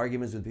had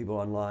arguments with people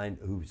online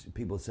who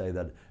people say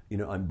that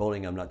I'm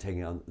bullying, I'm not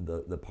taking on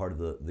the part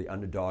of the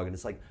underdog, and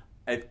it's like,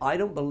 if I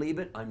don't believe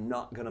it, I'm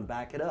not going to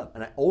back it up.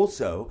 And I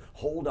also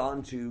hold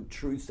on to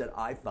truths that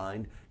I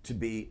find to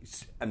be,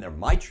 and they're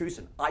my truths,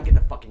 and I get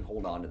to fucking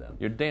hold on to them.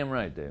 You're damn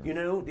right, Dave.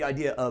 The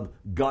idea of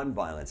gun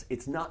violence,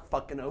 it's not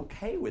fucking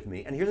okay with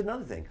me. And here's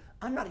another thing.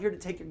 I'm not here to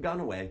take your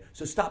gun away,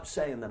 so stop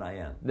saying that I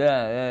am.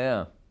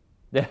 Yeah.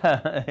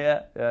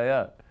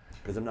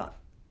 Because I'm not.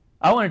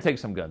 I want to take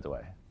some guns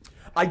away.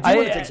 I do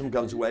want to take some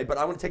guns away, but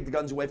I want to take the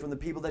guns away from the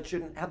people that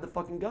shouldn't have the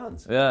fucking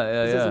guns. Yeah.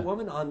 There's a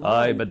woman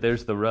online. But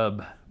there's the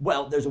rub.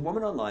 Well, there's a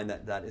woman online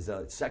that is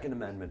a Second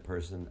Amendment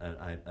person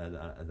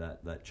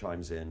that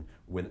chimes in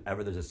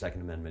whenever there's a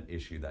Second Amendment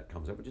issue that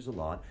comes up, which is a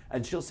lot,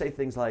 and she'll say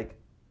things like,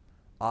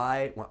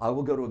 I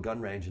will go to a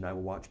gun range and I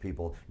will watch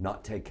people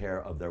not take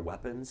care of their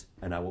weapons,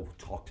 and I will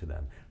talk to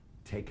them.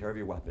 Take care of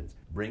your weapons.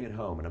 Bring it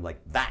home. And I'm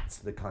like, that's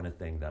the kind of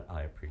thing that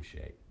I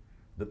appreciate.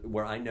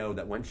 Where I know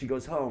that when she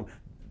goes home,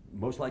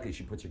 most likely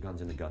she puts her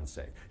guns in the gun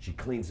safe. She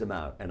cleans them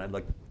out. And I'm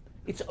like,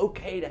 it's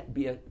okay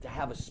to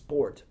have a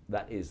sport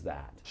that is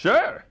that.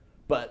 Sure.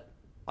 But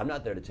I'm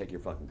not there to take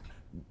your fucking...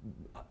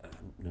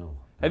 no.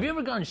 Have you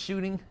ever gone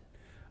shooting?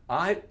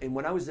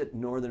 When I was at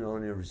Northern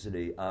Illinois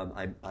University,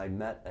 I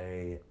met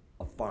a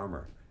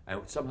farmer.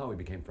 And somehow we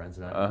became friends.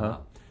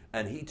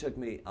 And he took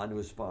me onto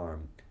his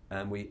farm.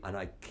 And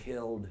I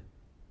killed...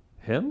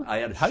 Him?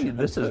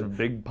 This is a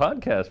big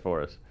podcast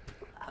for us.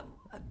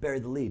 I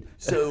buried the lead.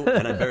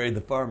 And I buried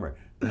the farmer.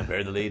 And I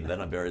buried the lead, and then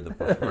I buried the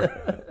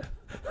farmer.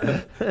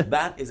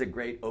 That is a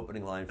great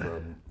opening line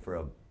for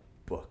a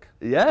book.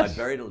 Yes. I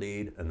buried a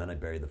lead, and then I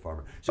buried the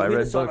farmer. So we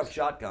had a sawed-off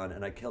shotgun,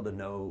 and I killed a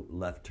no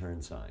left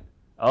turn sign.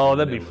 Oh,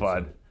 that'd be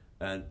fun.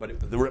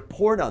 But the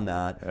report on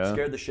that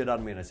scared the shit out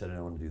of me, and I said I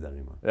don't want to do that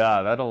anymore.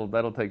 Yeah,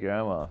 that'll take your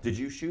ammo off. Did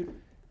you shoot?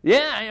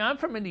 Yeah, I'm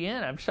from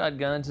Indiana. I've shot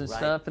guns and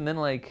stuff, and then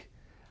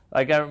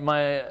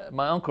my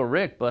Uncle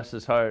Rick, bless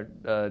his heart,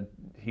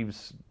 he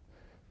was,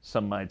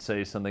 some might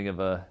say, something of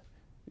a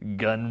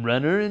gun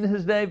runner in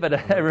his day, but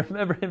I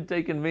remember him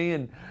taking me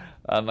and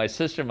my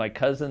sister and my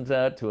cousins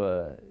out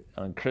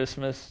on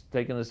Christmas,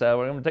 taking us out.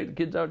 We're going to take the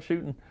kids out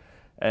shooting.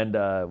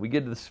 And we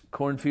get to this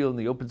cornfield, and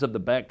he opens up the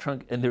back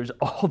trunk, and there's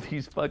all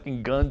these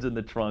fucking guns in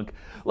the trunk.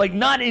 Like,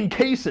 not in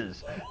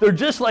cases. They're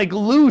just, like,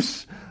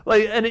 loose.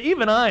 And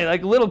even I,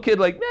 like a little kid,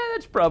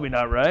 that's probably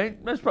not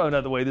right. That's probably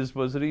not the way this is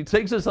supposed to be. He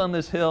takes us on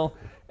this hill,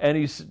 and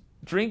he's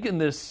drinking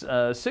this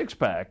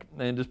six-pack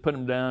and just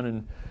putting him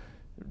down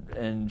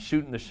and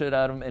shooting the shit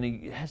out of him. And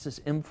he has this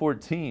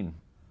M14,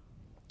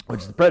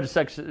 which is the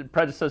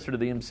predecessor to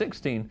the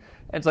M16. And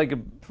it's like a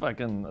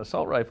fucking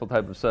assault rifle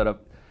type of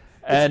setup.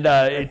 And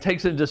it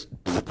takes it and just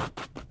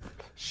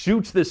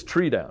shoots this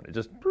tree down. It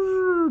just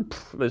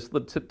this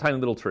tiny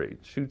little tree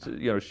shoots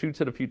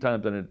it a few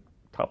times and it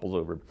topples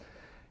over.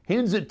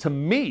 Hands it to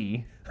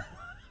me,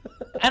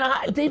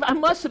 and Dave, I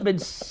must have been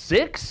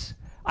 6.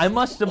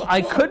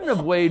 I couldn't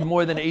have weighed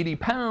more than 80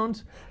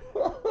 pounds.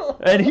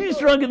 And he's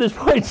drunk at this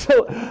point,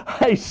 so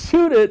I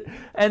shoot it.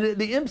 And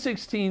the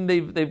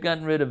M16, they've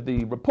gotten rid of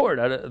the report,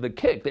 the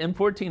kick. The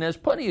M14 has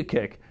plenty of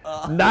kick.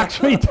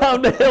 Knocks me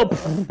down the hill.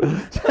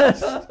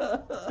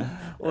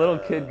 Little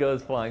kid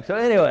goes flying. So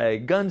anyway,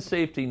 gun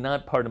safety,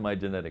 not part of my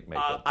genetic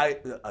makeup. I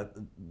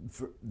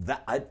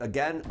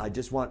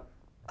just want,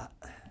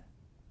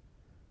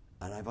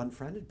 and I've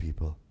unfriended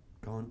people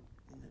going,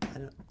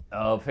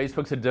 Oh,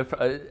 Facebook's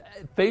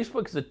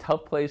Facebook's a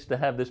tough place to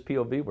have this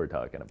POV we're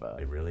talking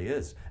about. It really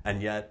is,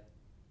 and yet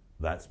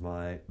that's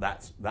my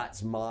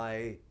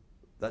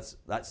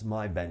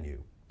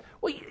venue.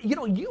 Well,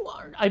 you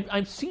are.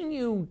 I've seen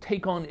you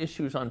take on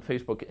issues on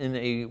Facebook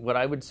in what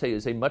I would say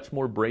is a much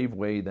more brave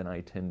way than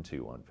I tend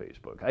to on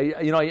Facebook.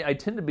 I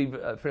tend to be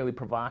fairly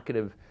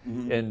provocative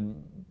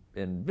in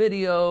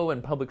video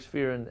and public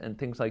sphere and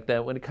things like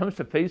that. When it comes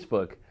to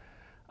Facebook,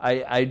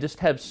 I just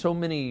have so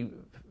many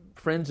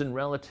friends and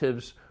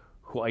relatives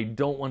who I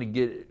don't want to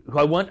get,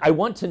 I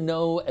want to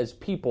know as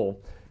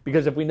people,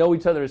 because if we know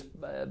each other as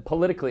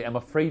politically, I'm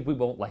afraid we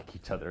won't like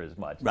each other as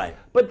much. Right.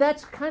 But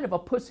that's kind of a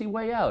pussy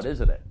way out,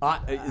 isn't it?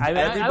 I'm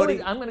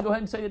going to go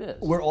ahead and say it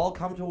is. We're all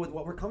comfortable with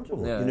what we're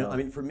comfortable with. Yeah. I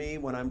mean, for me,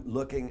 when I'm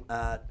looking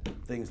at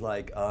things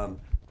like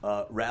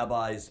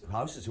rabbis'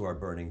 houses who are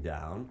burning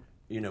down,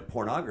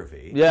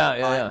 pornography.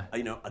 Yeah.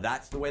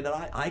 That's the way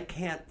that I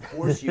can't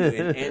force you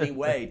in any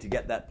way to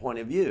get that point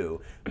of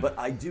view. But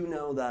I do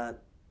know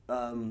that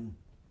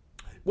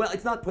Well,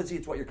 it's not pussy.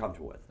 It's what you're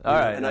comfortable with. All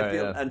right.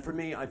 And for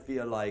me, I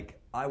feel like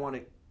I want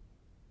to.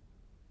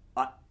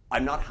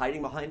 I'm not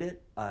hiding behind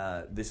it.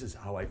 This is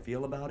how I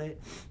feel about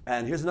it.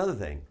 And here's another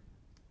thing.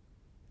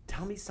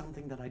 Tell me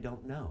something that I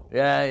don't know.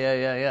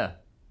 Yeah.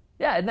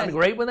 Yeah, isn't that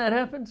great when that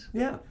happens?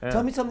 Yeah.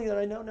 Tell me something that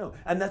I don't know.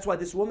 And that's why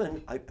this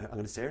woman, I'm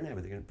going to say her name,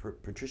 I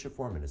think Patricia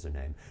Foreman is her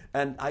name.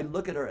 And I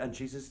look at her, and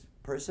she's this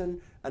person,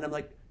 and I'm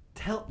like,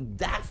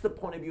 that's the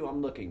point of view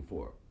I'm looking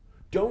for.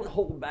 Don't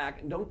hold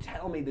back, and don't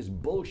tell me this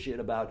bullshit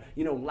about,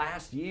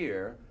 last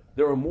year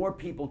there were more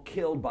people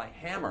killed by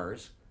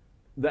hammers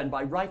than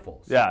by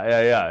rifles.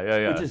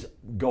 Yeah. Which is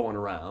going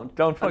around.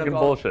 Don't fucking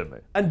bullshit me.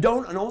 And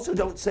also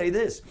don't say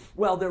this.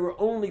 Well, there were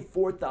only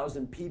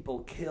 4,000 people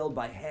killed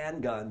by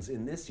handguns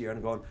in this year. And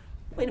I'm going,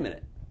 wait a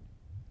minute.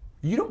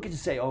 You don't get to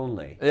say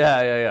only.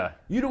 Yeah.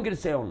 You don't get to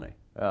say only.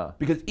 Yeah.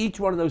 Because each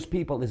one of those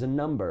people is a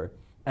number,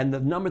 and the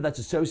number that's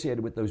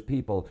associated with those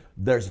people,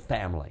 there's a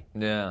family.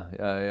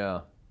 Yeah.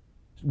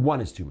 One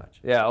is too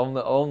much. Yeah,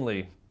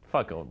 only.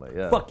 Fuck only,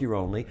 yeah. Fuck your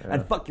only,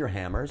 and fuck your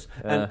hammers,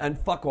 and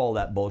fuck all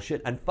that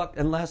bullshit, and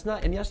last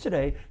night and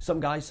yesterday, some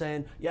guy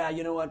saying, yeah,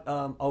 you know what?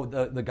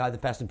 The guy, the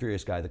Fast and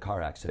Furious guy, the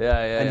car accident.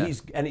 Yeah.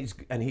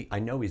 I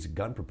know he's a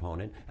gun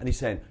proponent, and he's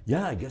saying,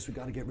 yeah, I guess we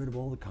got to get rid of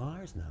all the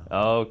cars now.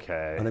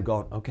 Okay. And I'm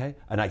going, okay,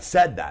 and I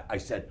said that. I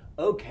said,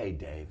 okay,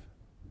 Dave,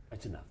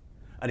 that's enough.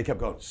 And he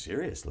kept going,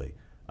 seriously.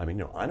 I mean,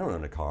 I don't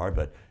own a car,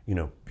 but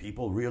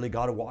people really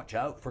got to watch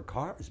out for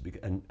cars,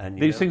 and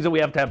these things that we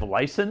have to have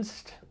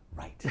licensed.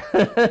 Right.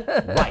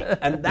 Right.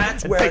 And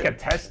that's where... Take a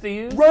test to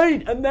use?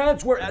 Right. And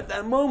that's where, at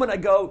that moment, I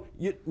go,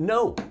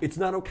 no, it's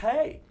not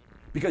okay.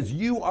 Because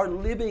you are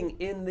living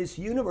in this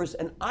universe,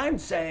 and I'm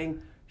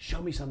saying,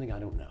 show me something I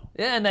don't know.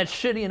 Yeah, and that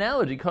shitty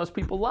analogy cost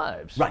people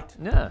lives. Right.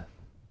 Yeah,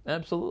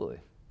 absolutely.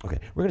 Okay,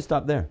 we're going to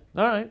stop there.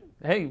 All right.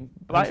 Hey,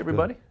 bye,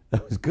 everybody.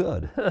 That was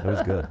good.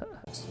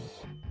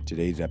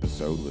 Today's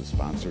episode was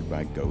sponsored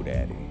by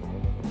GoDaddy.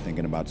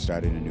 Thinking about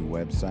starting a new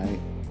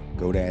website?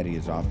 GoDaddy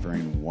is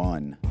offering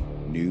one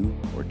new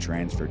or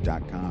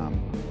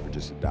transfer.com for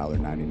just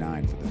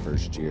 $1.99 for the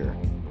first year.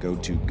 Go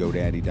to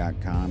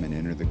GoDaddy.com and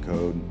enter the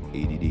code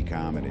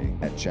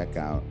ADDComedy at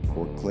checkout,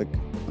 or click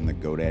on the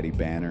GoDaddy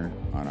banner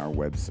on our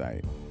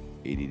website,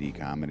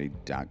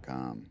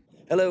 ADDComedy.com.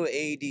 Hello,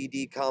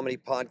 ADD Comedy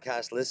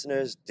Podcast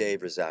listeners.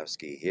 Dave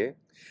Razowski here.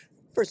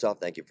 First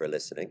off, thank you for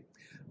listening.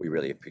 We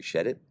really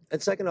appreciate it.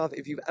 And second off,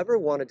 if you've ever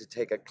wanted to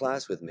take a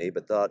class with me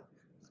but thought,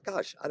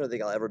 gosh, I don't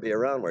think I'll ever be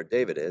around where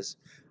David is,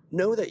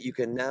 know that you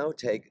can now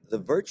take the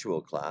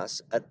virtual class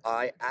at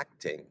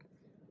iActing.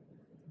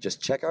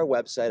 Just check our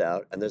website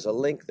out, and there's a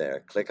link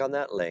there. Click on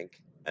that link,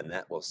 and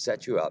that will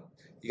set you up.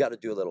 You got to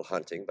do a little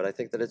hunting, but I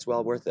think that it's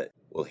well worth it.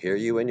 We'll hear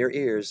you in your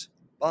ears.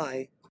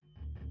 Bye.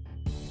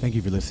 Thank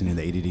you for listening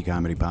to the ADD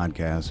Comedy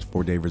Podcast.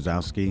 For Dave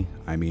Razowski,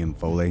 I'm Ian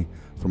Foley.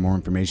 For more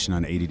information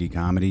on ADD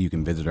Comedy, you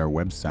can visit our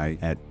website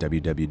at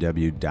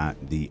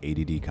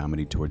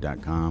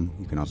www.theaddcomedytour.com.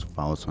 You can also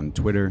follow us on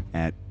Twitter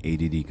at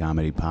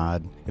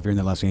ADDComedyPod. If you're in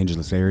the Los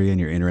Angeles area and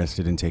you're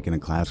interested in taking a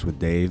class with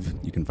Dave,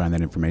 you can find that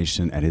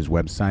information at his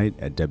website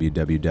at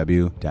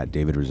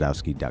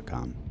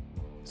www.davidrazowski.com.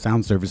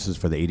 Sound services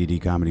for the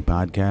ADD Comedy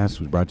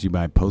Podcast was brought to you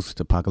by Post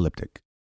Apocalyptic.